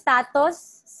 Same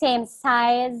status, same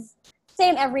size,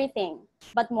 same everything,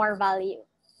 but more value.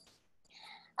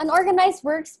 An organized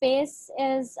workspace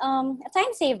is a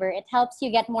time saver. It helps you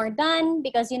get more done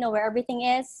because you know where everything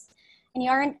is and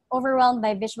you aren't overwhelmed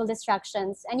by visual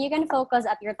distractions, and you can focus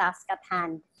at your task at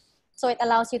hand. So it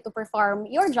allows you to perform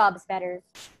your jobs better.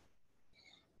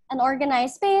 An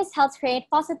organized space helps create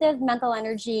positive mental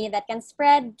energy that can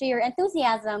spread to your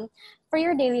enthusiasm for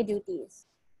your daily duties.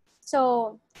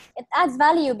 So it adds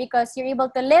value because you're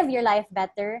able to live your life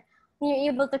better.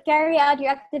 You're able to carry out your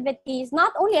activities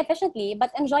not only efficiently, but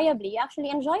enjoyably. You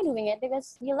actually enjoy doing it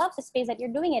because you love the space that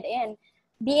you're doing it in,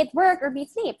 be it work or be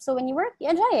it sleep. So when you work, you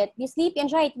enjoy it. You sleep, you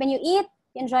enjoy it. When you eat,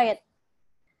 you enjoy it.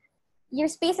 Your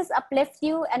spaces uplift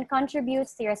you and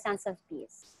contributes to your sense of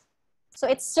peace. So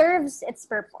it serves its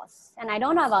purpose. And I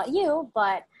don't know about you,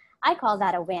 but I call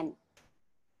that a win.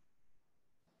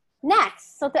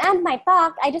 Next, so to end my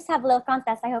talk, I just have a little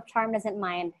contest. I hope Charm doesn't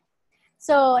mind.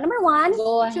 So number one.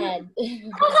 Go ahead.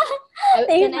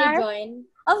 Can I join?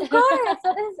 Of course.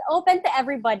 So this is open to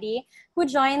everybody who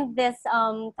joined this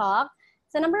talk.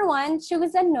 So number one,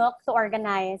 choose a nook to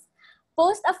organize.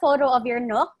 Post a photo of your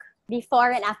nook before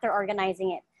and after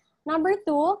organizing it. Number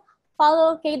two,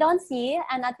 follow KDonC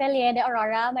and Atelier de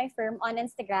Aurora, my firm, on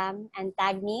Instagram and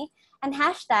tag me and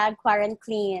hashtag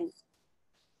quarantine.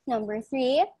 Number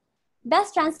three,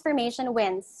 best transformation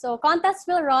wins. So contests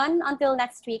will run until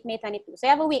next week, May 22. So you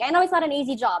have a week. I know it's not an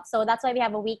easy job, so that's why we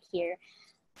have a week here.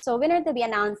 So winner to be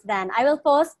announced then. I will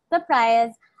post the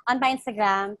prize on my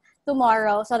Instagram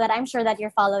tomorrow so that I'm sure that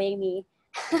you're following me.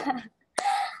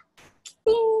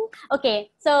 Ding.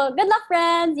 Okay, so good luck,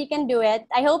 friends. You can do it.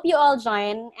 I hope you all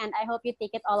join, and I hope you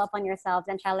take it all upon yourselves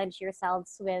and challenge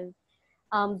yourselves with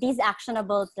these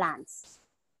actionable plans.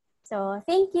 So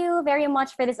thank you very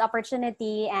much for this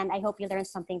opportunity, and I hope you learned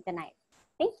something tonight.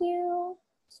 Thank you.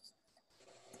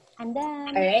 And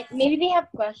then... All right, maybe they have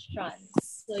questions.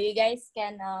 So you guys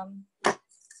can,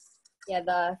 yeah,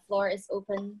 the floor is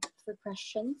open for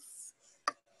questions.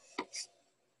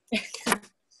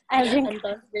 Anton's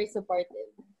very supportive.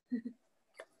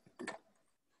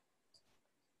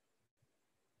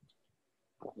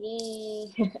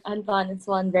 Yay. Anton is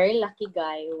one very lucky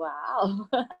guy. Wow.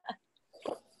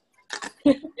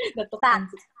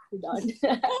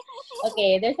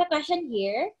 Okay, there's a question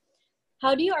here.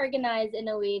 How do you organize in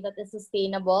a way that is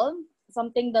sustainable?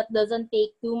 Something that doesn't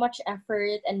take too much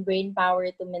effort and brain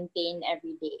power to maintain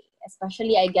every day,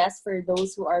 especially, I guess, for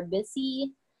those who are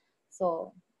busy.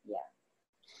 So, yeah.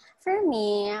 For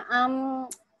me,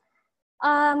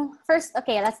 first,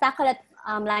 okay, let's tackle it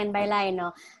line by line.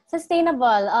 No?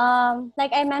 Sustainable,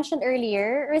 like I mentioned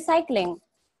earlier, recycling.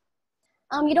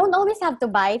 You don't always have to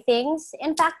buy things.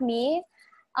 In fact, me,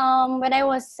 when I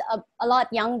was a lot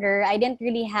younger, I didn't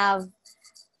really have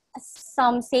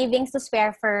some savings to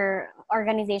spare for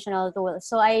organizational tools.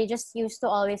 So I just used to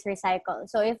always recycle.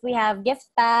 So if we have gift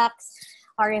packs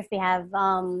or if we have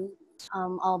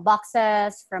all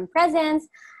boxes from presents,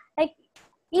 like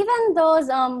even those,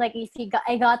 like if you got,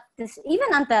 I got this, even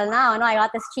until now, no, I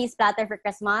got this cheese platter for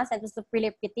Christmas. It was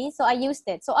really pretty. So I used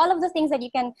it. So all of the things that you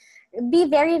can be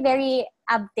very, very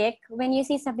abdic when you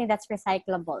see something that's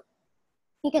recyclable.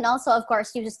 You can also, of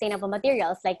course, use sustainable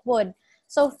materials like wood.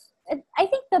 So I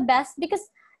think the best, because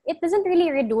it doesn't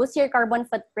really reduce your carbon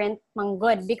footprint, mang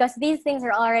good, because these things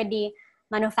are already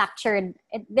manufactured.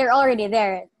 They're already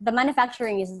there. The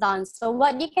manufacturing is done. So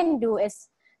what you can do is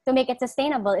to make it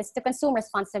sustainable is to consume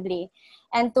responsibly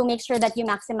and to make sure that you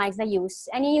maximize the use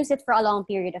and you use it for a long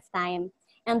period of time.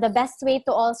 And the best way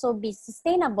to also be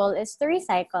sustainable is to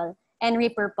recycle and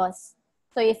repurpose.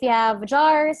 So if you have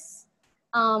jars,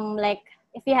 like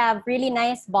if you have really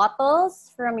nice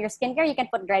bottles from your skincare, you can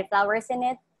put dried flowers in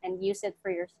it and use it for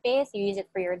your space. You use it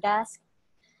for your desk.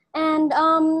 And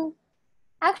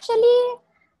actually,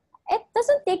 it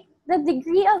doesn't take the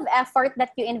degree of effort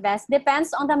that you invest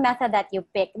depends on the method that you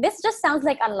pick. This just sounds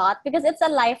like a lot because it's a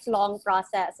lifelong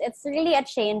process. It's really a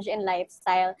change in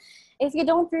lifestyle. If you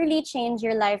don't really change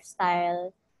your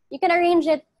lifestyle, you can arrange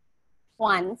it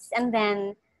once and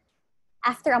then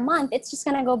after a month, it's just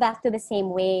gonna go back to the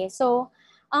same way. So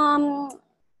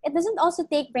it doesn't also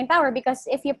take brain power because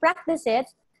if you practice it,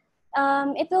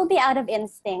 it will be out of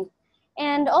instinct.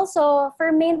 And also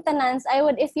for maintenance, I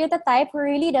would, if you're the type who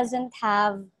really doesn't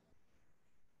have,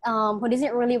 who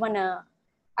doesn't really want to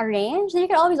arrange, then you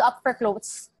can always opt for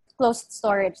closed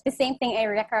storage. The same thing I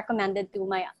recommended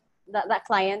to that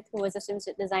client who was a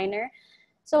swimsuit designer.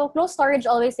 So closed storage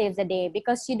always saves the day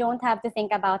because you don't have to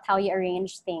think about how you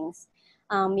arrange things.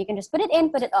 You can just put it in,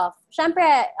 put it off.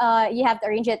 Syempre, you have to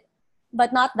arrange it,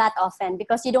 but not that often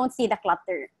because you don't see the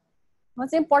clutter.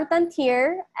 What's important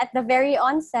here at the very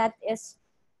onset is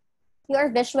you are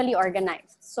visually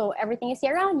organized. So everything you see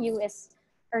around you is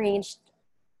arranged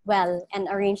well and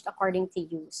arranged according to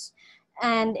use.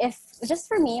 And if just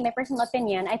for me, my personal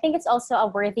opinion, I think it's also a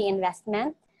worthy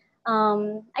investment.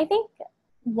 I think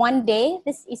one day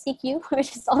this ECQ,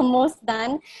 which is almost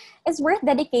done, is worth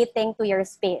dedicating to your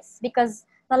space because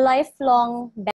the lifelong